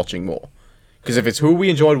enjoyed watching more? Because if it's who we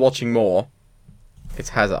enjoyed watching more, it's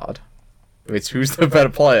Hazard. If it's who's the better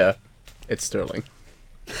player, it's Sterling.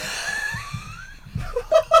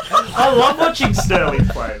 I love watching Sterling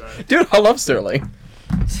play though. Dude, I love Sterling.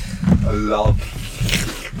 I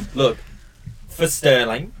love. Look, for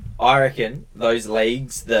Sterling, I reckon those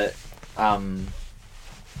leagues that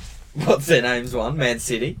what's their names one? Man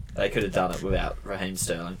City. They could have done it without Raheem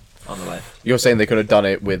Sterling on the left. You're saying they could have done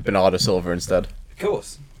it with Bernardo Silva instead? Of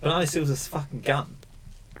course. Bernardo Silva's a fucking gun.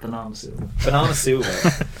 Banana silver. Banana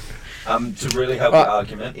Silva. To really help the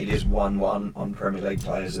argument, it is 1-1 on Premier League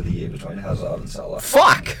Players of the Year between Hazard and Salah.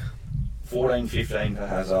 Fuck! 14-15 for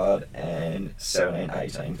Hazard and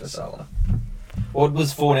 17-18 for Salah. What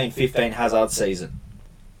was 14-15 Hazard's season?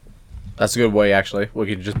 That's a good way, actually. We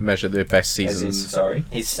can just measure the best As in, seasons. sorry.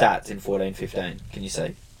 His stats in 14-15. Can you see?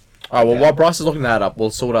 Alright, well, Okay. while Bryce is looking that up, we'll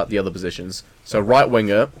sort out the other positions. So, right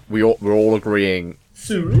winger, we're all agreeing.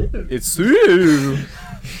 It's Suru!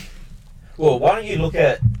 Well, why don't you look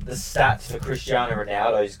at the stats for Cristiano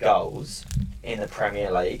Ronaldo's goals in the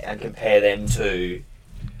Premier League and compare them to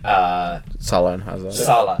Salah and Hazard.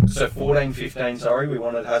 Salah? So 14-15, sorry, we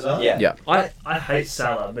wanted Hazard? Yeah. Yeah. I hate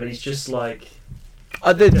Salah, but he's just like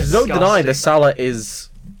There's no denying that Disgusting. Salah is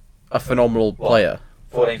a phenomenal player.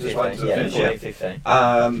 14-15, 14-15, yeah, yeah.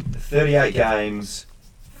 14-15. 38 games,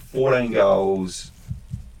 14 goals,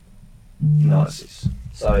 9 assists.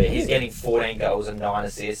 So he's getting 14 goals and 9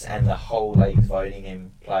 assists, and the whole league's voting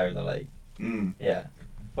him player of the league. Mm. Yeah,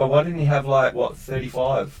 But why didn't he have,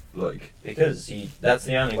 35, because that's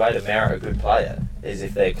the only way to merit a good player is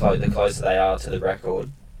if they're the closer they are to the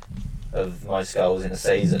record of most goals in a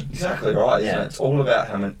season. Exactly right, isn't Yeah. it? It's all about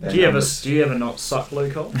how many. do you ever not suck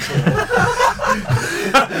Luke Holt?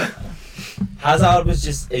 Hazard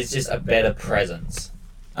is just a better presence,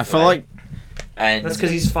 I feel like and That's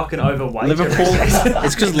because he's fucking overweight. Liverpool.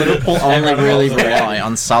 It's because Liverpool only really rely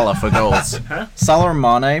on Salah for goals. Huh? Salah and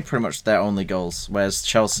Mane pretty much their only goals, whereas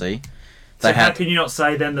Chelsea, So they how had can you not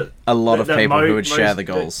say then that a lot of that people who would most- share the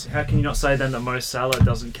goals. How can you not say then that Mo Salah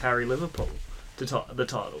doesn't carry Liverpool to the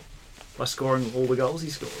title by scoring all the goals he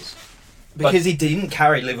scores? because he didn't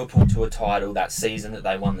carry Liverpool to a title that season that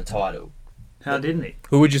they won the title. How didn't he?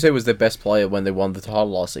 Who would you say was their best player when they won the title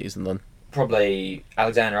last season, then? Probably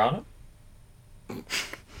Alexander-Arnold,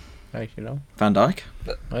 Hey, you know. Van Dijk.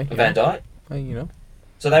 Hey, you Van know. Dijk. Hey, you know.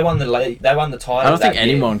 So they won the league. They won the title. I don't think that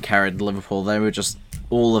year. anyone carried Liverpool. They were just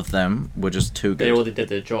all of them were just too They good. already did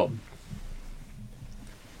their job.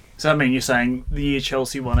 So I mean, you're saying the year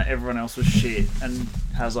Chelsea won it, everyone else was shit, and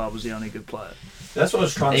Hazard was the only good player. That's what I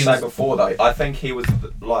was trying to He say was- before, though. I think he was,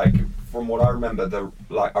 from what I remember,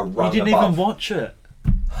 a run You didn't above. even watch it.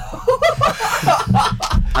 I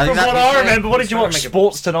From think what I remember, what did you watch?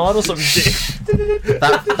 Sports Tonight or some shit?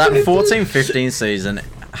 that 14-15 season,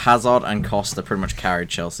 Hazard and Costa pretty much carried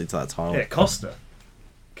Chelsea to that title. Yeah, Costa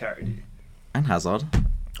carried you. And Hazard.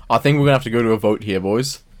 I think we're going to have to go to a vote here,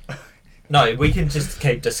 boys. No, we can just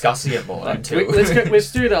keep discussing it more until.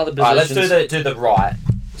 Let's do the other Alright, let's positions. do the right.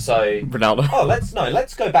 So. Ronaldo. Oh,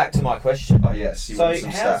 let's go back to my question. Oh, yes. You So want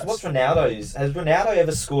some stats. what's Ronaldo's? Has Ronaldo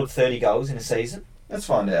ever scored 30 goals in a season? Let's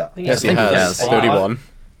find out. I think Yes, he think he has. has. 31. I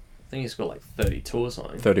think he's got like 32 or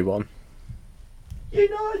something. 31.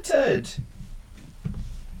 United.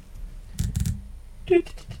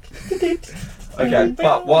 Okay,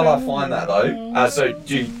 but while I find that though, so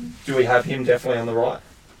do we have him definitely on the right?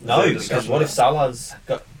 No, Is there a because discussion what on if Salah's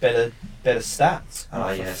got better stats? Oh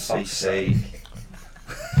for yes, fuck's CC.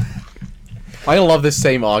 I love this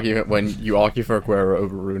same argument when you argue for Aguero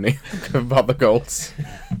over Rooney about the goals.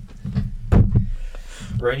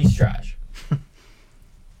 Rooney's trash.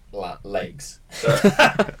 Legs. So,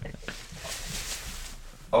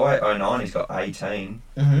 08-09, he's got 18.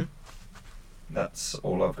 Mm-hmm. That's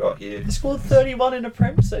all I've got here. He scored 31 in a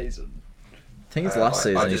Prem season. I think it's last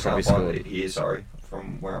season I he just probably can't find scored. it here. Sorry,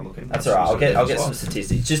 from where I'm looking. That's alright. I'll get some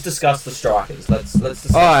statistics. Just discuss the strikers. Let's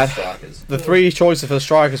discuss Alright. the strikers. The three choices for the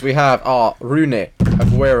strikers we have are Rooney,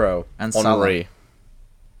 Aguero, And Henry.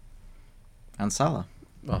 And Salah.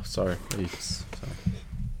 Oh, sorry. Sorry.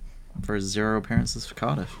 For his 0 appearances for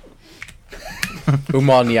Cardiff.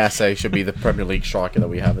 Umar Niasse should be the Premier League striker that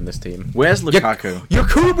we have in this team. Where's Lukaku?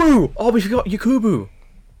 Yakubu! Oh, we forgot Yakubu.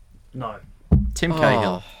 No. Tim Oh.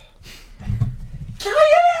 Cahill.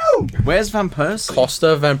 Where's Van Persie?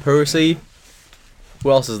 Costa, Van Persie.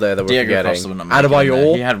 Who else is there that we're Diego Costa would forgetting? not make it in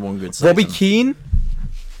there. He Adebayor, had one good season. Robbie Keane,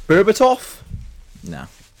 Berbatov, No.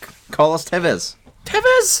 Carlos Tevez.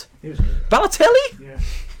 Tevez, He was good. Balotelli. Yeah.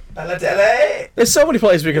 Balotelli. There's so many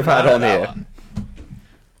players we could have had on here.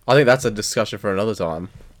 I think that's a discussion for another time.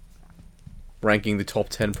 Ranking the top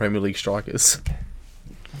 10 Premier League strikers.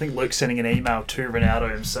 I think Luke's sending an email to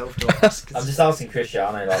Ronaldo himself to ask. I'm just asking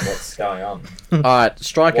Cristiano like what's going on. Alright,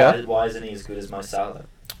 striker. Why isn't he as good as Mo Salah?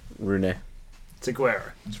 Rooney. It's Aguero.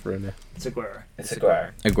 It's Rooney. It's Aguero. It's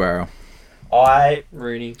Aguero. Aguero.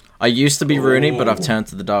 Rooney. I used to be Rooney, but I've Ooh. turned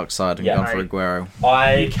to the dark side and Yeah, gone for mate.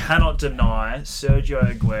 Aguero. You cannot deny Sergio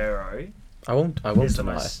Aguero I won't is the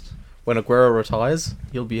deny. most. When Aguero retires,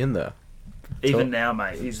 he'll be in there. Even now,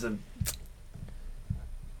 mate, he's the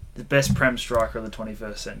best Prem striker of the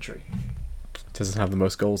 21st century Doesn't have the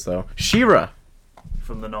most goals though. Shearer.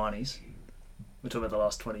 from the 90s. We're talking about the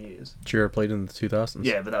last 20 years. Shearer played in the 2000s.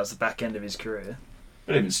 Yeah, but that was the back end of his career.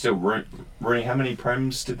 But even still, Rooney, how many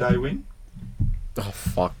Prems did they win? Oh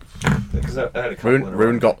fuck. Because they had a couple in a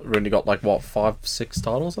row. Rooney got like what 5-6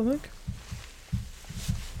 titles I think.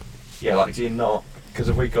 Yeah, like, do you not? Because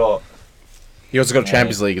if we got... He also got a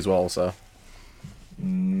Champions League as well. So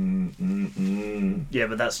Yeah,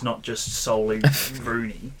 but that's not just solely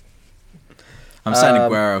Rooney. I'm saying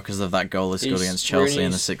Aguero because of that goal he scored against Chelsea in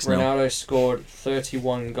the Rooney's- 6-0. Ronaldo scored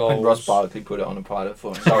 31 goals. When Ross Barkley put it on a pilot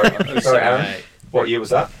for him. Sorry, Aaron. What year was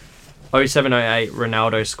that? 0708,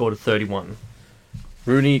 Ronaldo scored 31.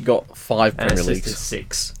 Rooney got 5 And Premier assisted Leagues.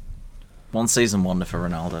 6. One season wonder for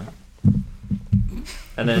Ronaldo.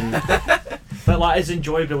 And then But like his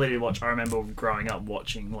enjoyability to watch, I remember growing up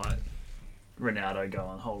watching like Ronaldo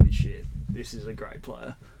going, "Holy shit, this is a great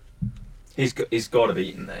player." He's got to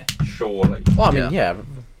be in there, surely. Well, I mean, yeah.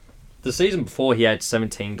 the season before, he had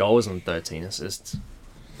 17 goals and 13 assists.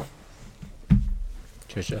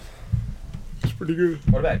 Cheers, Jeff.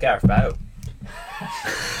 What about Gareth Bale?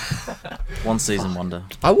 One season wonder.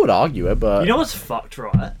 I would argue it, but You know what's fucked,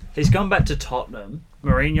 right? He's gone back to Tottenham.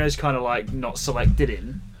 Mourinho's kind of like not selected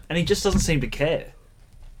him, and he just doesn't seem to care.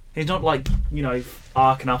 He's not like, you know,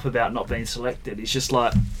 arcing up about not being selected. He's just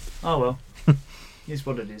like, oh well, here's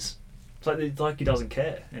what it is. It's like he doesn't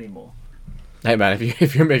care anymore. hey man,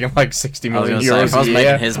 if you're making like 60 I was million gonna say, if I euros was a making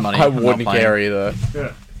year, his money, I I'm not wouldn't playing. care either.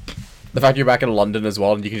 Yeah. The fact you're back in London as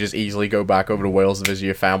well, and you can just easily go back over to Wales to visit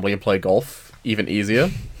your family and play golf, even easier.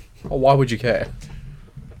 Well, why would you care?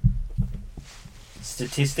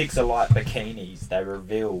 Statistics are like bikinis. They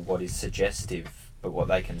reveal what is suggestive, but what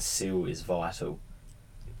they conceal is vital.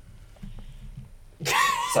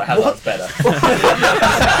 So Hazard's better.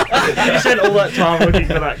 You spent all that time looking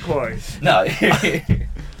for that quote. No.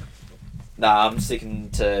 Nah, I'm sticking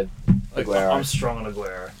to Aguero. I'm strong on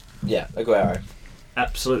Aguero. Yeah, Aguero.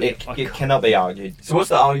 Absolutely. It cannot be argued. So what's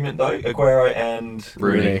the argument though? Aguero and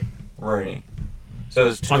Rooney. Rooney. So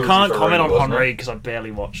there's two I can't for comment on Rooney, wasn't Henry because I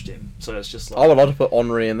barely watched him, so it's just I like would love to put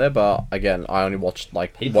Henri in there, but again, I only watched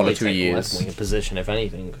like He'd 1 or probably 2 take the years. left winger position, if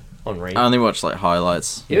anything, Henri. I only watched like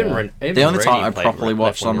highlights. Even Yeah. even The only Rooney time I played properly left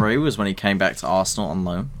watched winger. Henri was when he came back to Arsenal on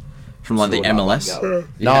loan from like the Saw that one MLS. go.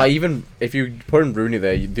 Nah, even if you put in Rooney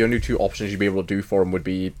there, the only 2 options you'd be able to do for him would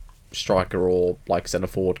be striker or like centre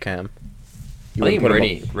forward cam. You I think wouldn't put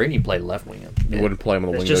him Rooney played left winger. on, you wouldn't play him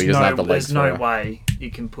on the there's wing though. just He doesn't have the legs there's no for it. way you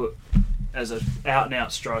can put as an out and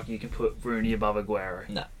out striker you can put Rooney above Aguero.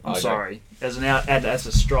 No, I'm I agree. sorry. As an out and as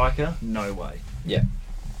a striker, no way. Yeah.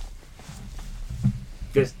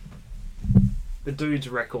 Because the dude's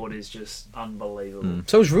record is just unbelievable.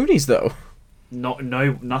 So is Rooney's though.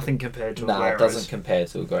 Nothing compared to Nah, Aguero's. it doesn't compare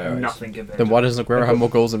to Aguero. Nothing compared. Then to why doesn't Aguero have more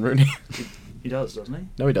goals than Rooney? He does, doesn't he?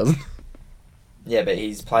 No, he doesn't. Yeah, but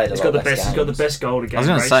he's played a He's lot got the less best. He's got the games. best goal to game. I was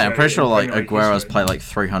gonna say, I'm ratio pretty sure in like Premier League Aguero's history. played like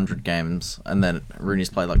 300 games, and then Rooney's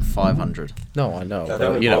played like 500. No, I know. I But,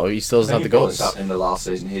 think you know, he still doesn't have the goals. In the last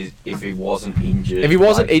season, if he wasn't injured, If he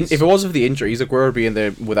wasn't, like, if it wasn't for the injuries, Aguero would be in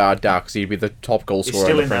there without a doubt because he'd be the top goal He's scorer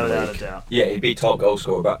still in in the there Premier without League. a doubt. yeah, he'd be top goal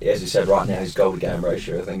scorer. But as you said, right now his goal to game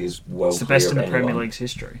ratio, I think, is well. It's the best in clear the of Premier anyone. League's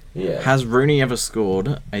history. Yeah. Has Rooney ever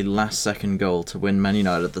scored a last-second goal to win Man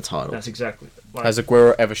United the title? That's exactly. Like, Has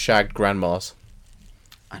Aguero ever shagged grandmas?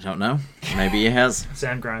 I don't know. Maybe he has.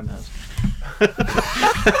 Sam Graham has.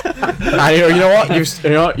 You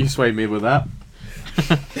know what? You swayed me with that.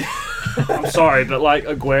 I'm sorry, but like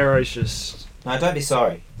Aguero's just No, don't be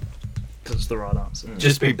sorry. because it's the right answer.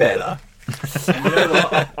 Just be better. You know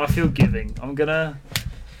what? I feel giving. I'm gonna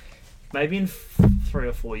maybe in 3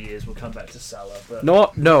 or 4 years we'll come back to Salah, but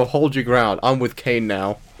No, hold your ground. I'm with Kane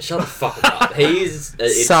now. Shut the fuck up. He's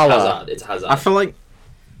it's Salah. Hazard. It's Hazard. I feel like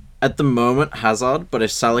at the moment Hazard, but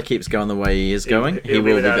if Salah keeps going the way he is going, he He'll will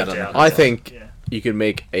be without a better. doubt. Than I Hazard. think yeah. you can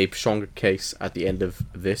make a stronger case at the end of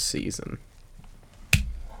this season.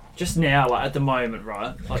 Just now, like at the moment,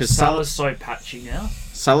 right? Like 'Cause Salah's so patchy now.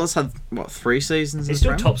 Salah's had what 3 seasons? He's in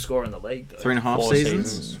still the top scorer in the league, though. 3.5 4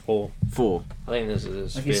 seasons. 4. 4. I think this is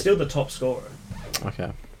his Like he's fifth. still the top scorer.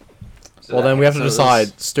 Okay. So Well, that- then we have to so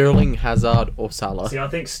decide Sterling, Hazard, or Salah. See, I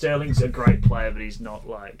think Sterling's a great player, but he's not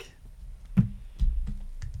like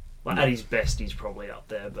at his best. He's probably up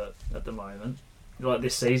there, but at the moment, like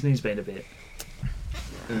this season, he's been a bit.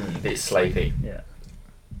 A bit sleepy. Yeah.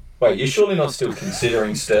 Wait, you're surely not still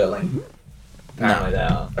considering Sterling? Apparently they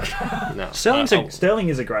are. No. Sterling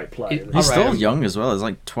is a great player. He's I still rate him. young as well. He's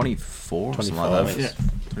like 24 or something like that. Yeah.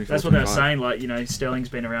 24, That's what they're 25. saying. Like, you know, Sterling's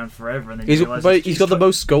been around forever, and then you realise But it's he's just got the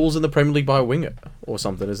most goals in the Premier League by a winger or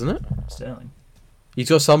something, isn't it? Sterling. He's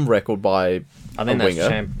got some record by I think a that's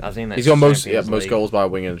winger. I think that's He's got most Champions most League. goals by a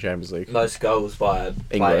winger in the Champions League. Most goals by a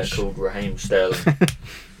player English. called Raheem Sterling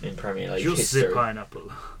in Premier League Just history. zip pineapple.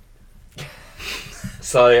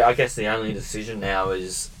 So I guess the only decision now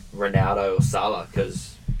is Ronaldo or Salah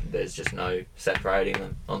because there's just no separating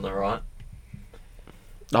them on the right.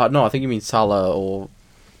 No, I think you mean Salah or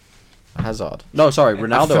Hazard. No, sorry,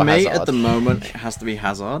 Ronaldo For or me, Hazard. at the moment, it has to be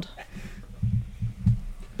Hazard.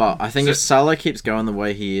 But I think So- if Salah keeps going the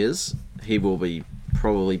way he is, he will be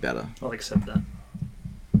probably better. I'll accept that.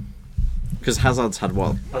 Because Hazard's had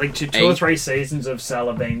what? I think two or three seasons of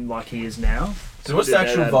Salah being like he is now. So what's the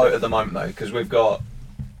actual vote at the moment though? Because we've got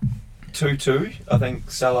 2-2. I think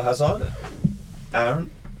Salah Hazard. Aaron.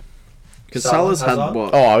 Because Salah, Salah's had Hazard?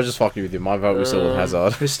 what? Oh, I was just fucking with you. My vote was still with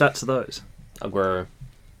Hazard. Whose stats are those? Aguero.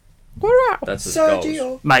 That's his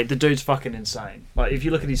goals. Mate, the dude's fucking insane. Like, if you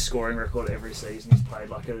look at his scoring record every season, he's played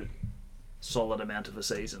like a solid amount of a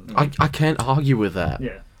season. I can't argue with that.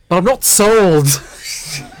 Yeah. But I'm not sold.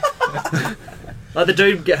 Like, the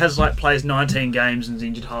dude plays 19 games and is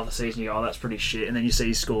injured half the season. You go, oh, that's pretty shit. And then you see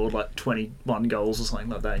he scored like 21 goals or something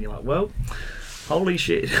like that, and you're like, well, holy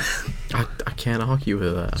shit. I can't argue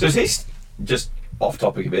with that. So is he just off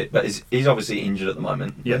topic a bit? But he's obviously injured at the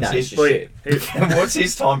moment. Yeah. What's No, his, it's just what's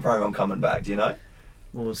his time frame on coming back? Do you know?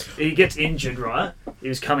 He gets injured, right? He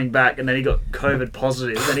was coming back, and then he got COVID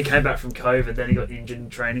positive. Then he came back from COVID. Then he got injured in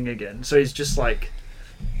training again. So he's just like,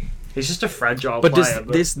 he's just a fragile But player. does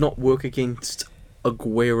this not work against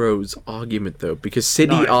Aguero's argument though? Because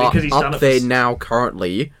City No, are because he's done up it there for now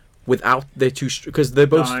currently without their two because they're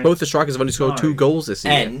both No. both the strikers have only scored No. 2 goals this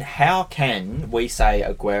season. And how can we say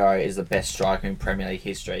Aguero is the best striker in Premier League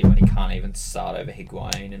history when he can't even start over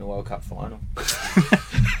Higuain in a World Cup final?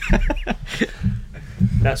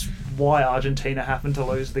 That's why Argentina happened to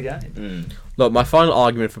lose the game. Look, my final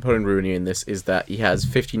argument for putting Rooney in this is that he has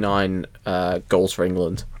 59 goals for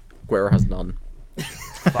England. Aguero has none.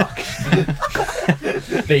 Fuck.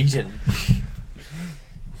 Beaten.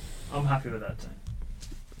 I'm happy with that team.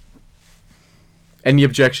 Any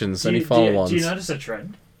objections? Any final ones? Do you notice a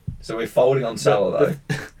trend? So we're folding on Salah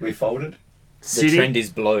though. We folded. The trend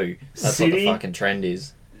is blue. That's what City- the fucking trend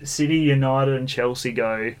is. City, United, and Chelsea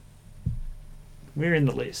go, we're in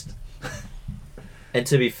the list. And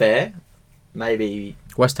to be fair, maybe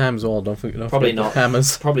West Ham's all. Don't forget. Probably forget the not.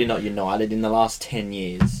 Hammers. probably not United in the last 10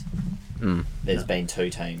 years. Mm. There's been 2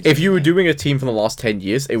 teams. If you were doing a team for the last 10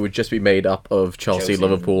 years, it would just be made up of Chelsea, Chelsea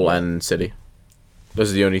Liverpool, and- and City.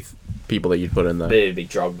 Those are the only people that you'd put in there. But it'd be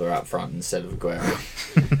Drogba up front instead of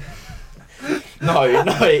Aguero. No.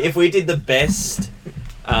 If we did the best,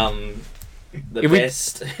 If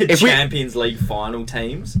we- Champions League final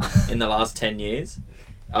teams in the last 10 years,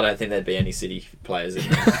 I don't think there'd be any City players in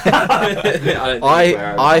there.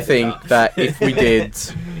 I think that if we did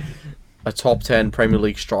a top 10 Premier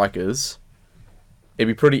League strikers, it'd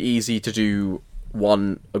be pretty easy to do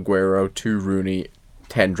 1 Aguero, 2 Rooney,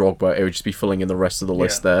 10 Drogba. It would just be filling in the rest of the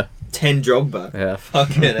list there. 10 Drogba. Yeah.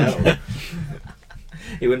 Fucking hell.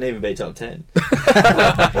 He wouldn't even be top 10.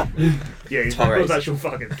 Yeah, he's Torres. got actual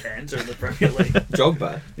fucking cancer in the Premier League.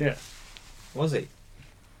 Drogba? Yeah. Was he?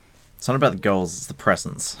 It's not about the goals, it's the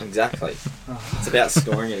presence. Exactly. It's about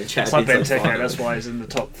scoring in a It's Champions like League Benteke, final. that's why he's in the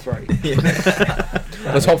top 3.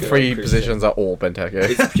 The top 3 Christian. positions are all Benteke.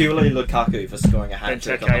 It's purely Lukaku for scoring a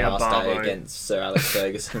hat-trick on the Benteke, last day Barbo. against Sir Alex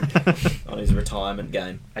Ferguson on his retirement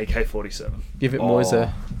game. AK-47. Give it Moise.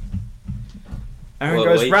 Aaron Well,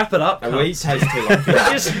 goes, we- wrap it up. Are we cunts." taking too long?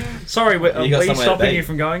 Just, sorry, are You got we somewhere to stopping be. you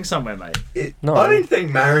from going somewhere, mate? No. I didn't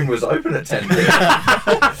think Marin was open at 10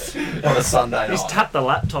 on a Sunday He's night. tapped the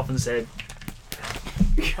laptop and said,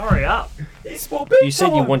 hurry up. You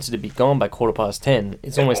said you wanted to be gone by 10:15.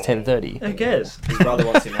 It's almost 10:30. Who cares? His brother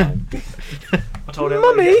wants him home. I told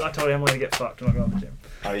Emily to get fucked when I go to the gym.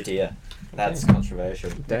 Oh dear. That's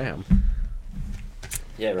controversial. Damn.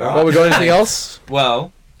 Yeah, right. Well, we got anything else?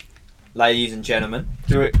 Well, ladies and gentlemen,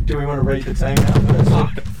 Do we want to read the team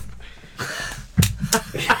now?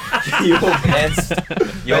 your Best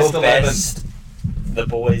best, the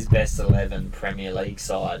boys' best 11 Premier League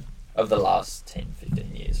side of the last 10,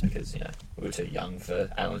 15 years, because, you know, we were too young for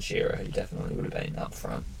Alan Shearer, who definitely would have been up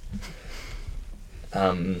front.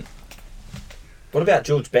 What about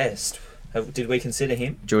George Best? Did we consider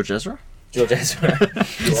him? George Ezra? George Ezra.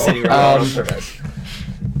 City Um,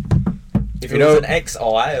 If You it know- was an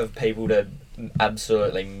XI of people to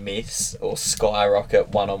absolutely miss or skyrocket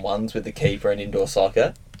one-on-ones with the keeper in indoor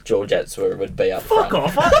soccer, Georgettes would be up Fuck front.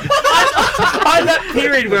 off. I had that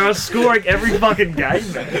period where I was scoring every fucking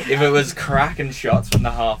game, man. If it was cracking shots from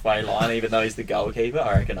the halfway line, even though he's the goalkeeper,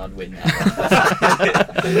 I reckon I'd win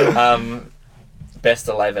that one. Best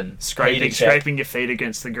 11. Scraping your feet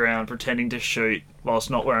against the ground, pretending to shoot whilst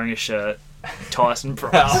not wearing a shirt. Tyson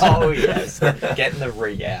Price. Oh, yes. Getting the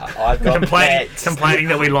rig out. I've got complaining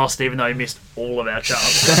that we lost even though he missed all of our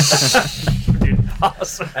chances. Didn't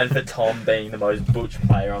pass. And for Tom being the most butch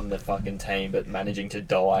player on the fucking team, but managing to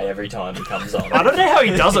die every time he comes on. I don't know how he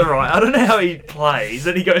does it right. I don't know how he plays.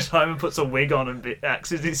 Then he goes home and puts a wig on and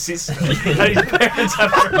acts as his sister. And his parents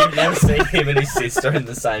have You've never seen him and his sister in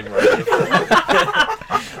the same room.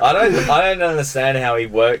 I don't understand how he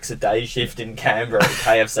works a day shift in Canberra at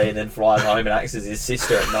KFC and then flies home and acts as his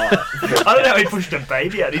sister at night. I don't know how he pushed a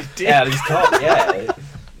baby out his dick. Out his cock, yeah.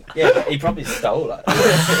 Yeah, but he probably stole it.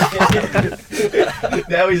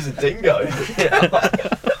 Now he's a dingo.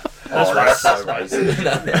 That's so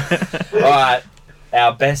racist. Alright,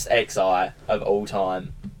 our best XI of all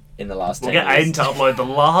time in the last 10 We'll get years. Aiden to upload the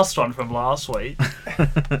last one from last week.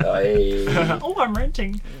 Oh, I'm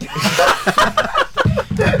renting.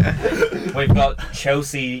 We've got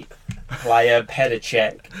Chelsea player Petr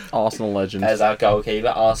Cech Arsenal legend. as our goalkeeper.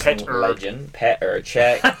 Arsenal Petr. legend Petr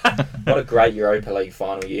Cech. What a great Europa League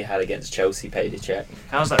final you had against Chelsea, Petr Cech.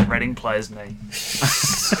 How's that Reading player's knee?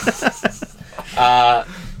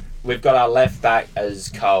 We've got our left back as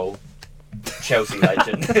Cole, Chelsea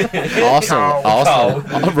legend. Arsenal.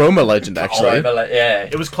 Roma legend, actually. Yeah.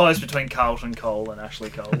 It was close between Carlton Cole and Ashley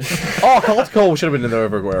Cole. Oh, Carlton Cole should have been in there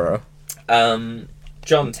over Aguero.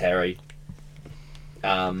 John Terry.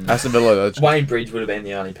 Aston Villa legend. Wayne Bridge would have been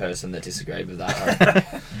the only person that disagreed with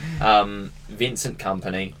that. Vincent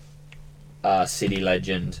Kompany, City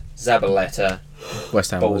legend. Zabaleta, West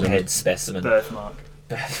Ham bald legend. head specimen. Birthmark.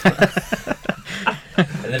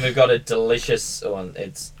 And then we've got a delicious one.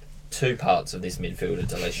 It's two parts of this midfield are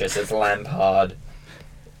delicious. It's Lampard,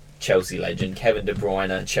 Chelsea legend. Kevin De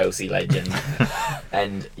Bruyne, Chelsea legend.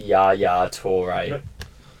 And Yaya Toure,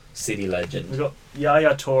 City legend. We've got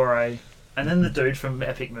Yaya Toure, and then the dude from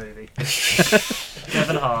Epic Movie.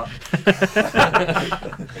 Kevin Hart.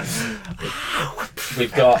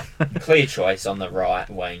 We've got clear choice on the right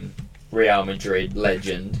wing. Real Madrid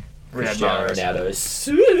legend. Cristiano Ronaldo.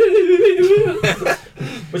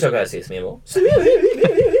 Which I'll go see me more.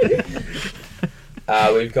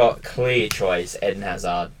 We've got clear choice Eden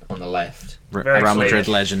Hazard on the left. Very Real clear. Madrid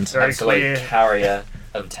legend. Very Absolute clear. carrier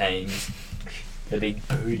of teams. The big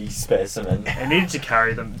booty specimen. They needed to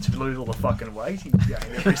carry them to lose all the fucking weight he gained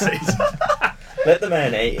every season. Let the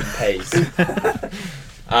man eat in peace.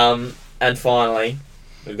 And finally,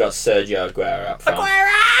 we've got Sergio Aguero up front.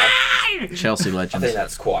 Chelsea I legend. think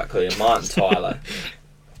that's quite clear. Martin Tyler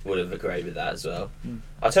would have agreed with that as well.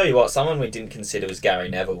 I'll tell you what, someone we didn't consider was Gary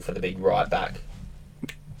Neville for the big right back.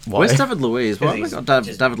 Where's David Luiz? Why have we He's got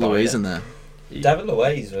just David Luiz bonehead. in there? David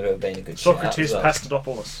Luiz would have been a good shout Socrates as well.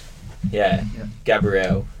 Papadopoulos. Yeah. Yeah.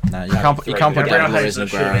 Gabriel. No, you can't put Gabriel David Luiz Hayes and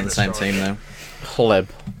should have Aguero been in the the same story. team though. Hleb.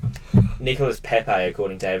 Nicolas Pepe,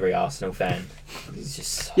 according to every Arsenal fan. He's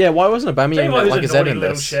just... Yeah, why wasn't Tell you Aubameyang what, like it a was a Z naughty in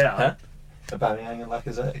little this? shout. Huh? Aubameyang and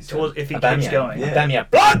Lacazette. Towards, if he keeps Aubameyang. going. Yeah. Aubameyang.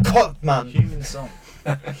 Blood clot, man! Human song.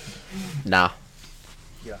 Nah.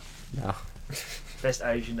 Yeah. Nah. Best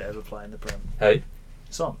Asian to ever play in the Prem. Who?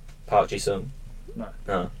 Song. Park Ji-sung. No.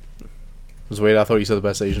 Oh. It was weird. I thought you said the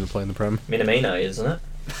best Asian to play in the Prem. Minamino, isn't it?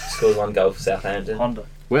 Scored one goal for Southampton. Honda.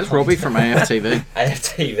 Where's Robbie from AFTV?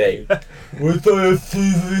 AFTV. With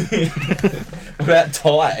AFTV. What about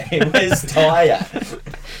Ty? Where's Ty at?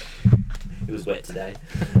 It was wet today.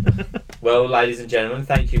 Well, ladies and gentlemen,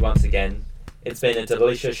 thank you once again. It's been a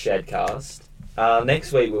delicious Shedcast.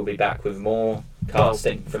 Next week we'll be back with more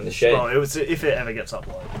casting from the shed. Well, it was if it ever gets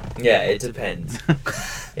uploaded. Yeah, it depends.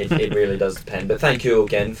 it really does depend. But thank you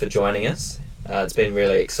again for joining us. It's been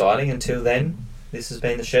really exciting. Until then, this has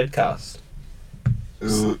been the Shedcast.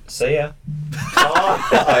 See ya.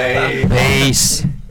 Bye. Peace.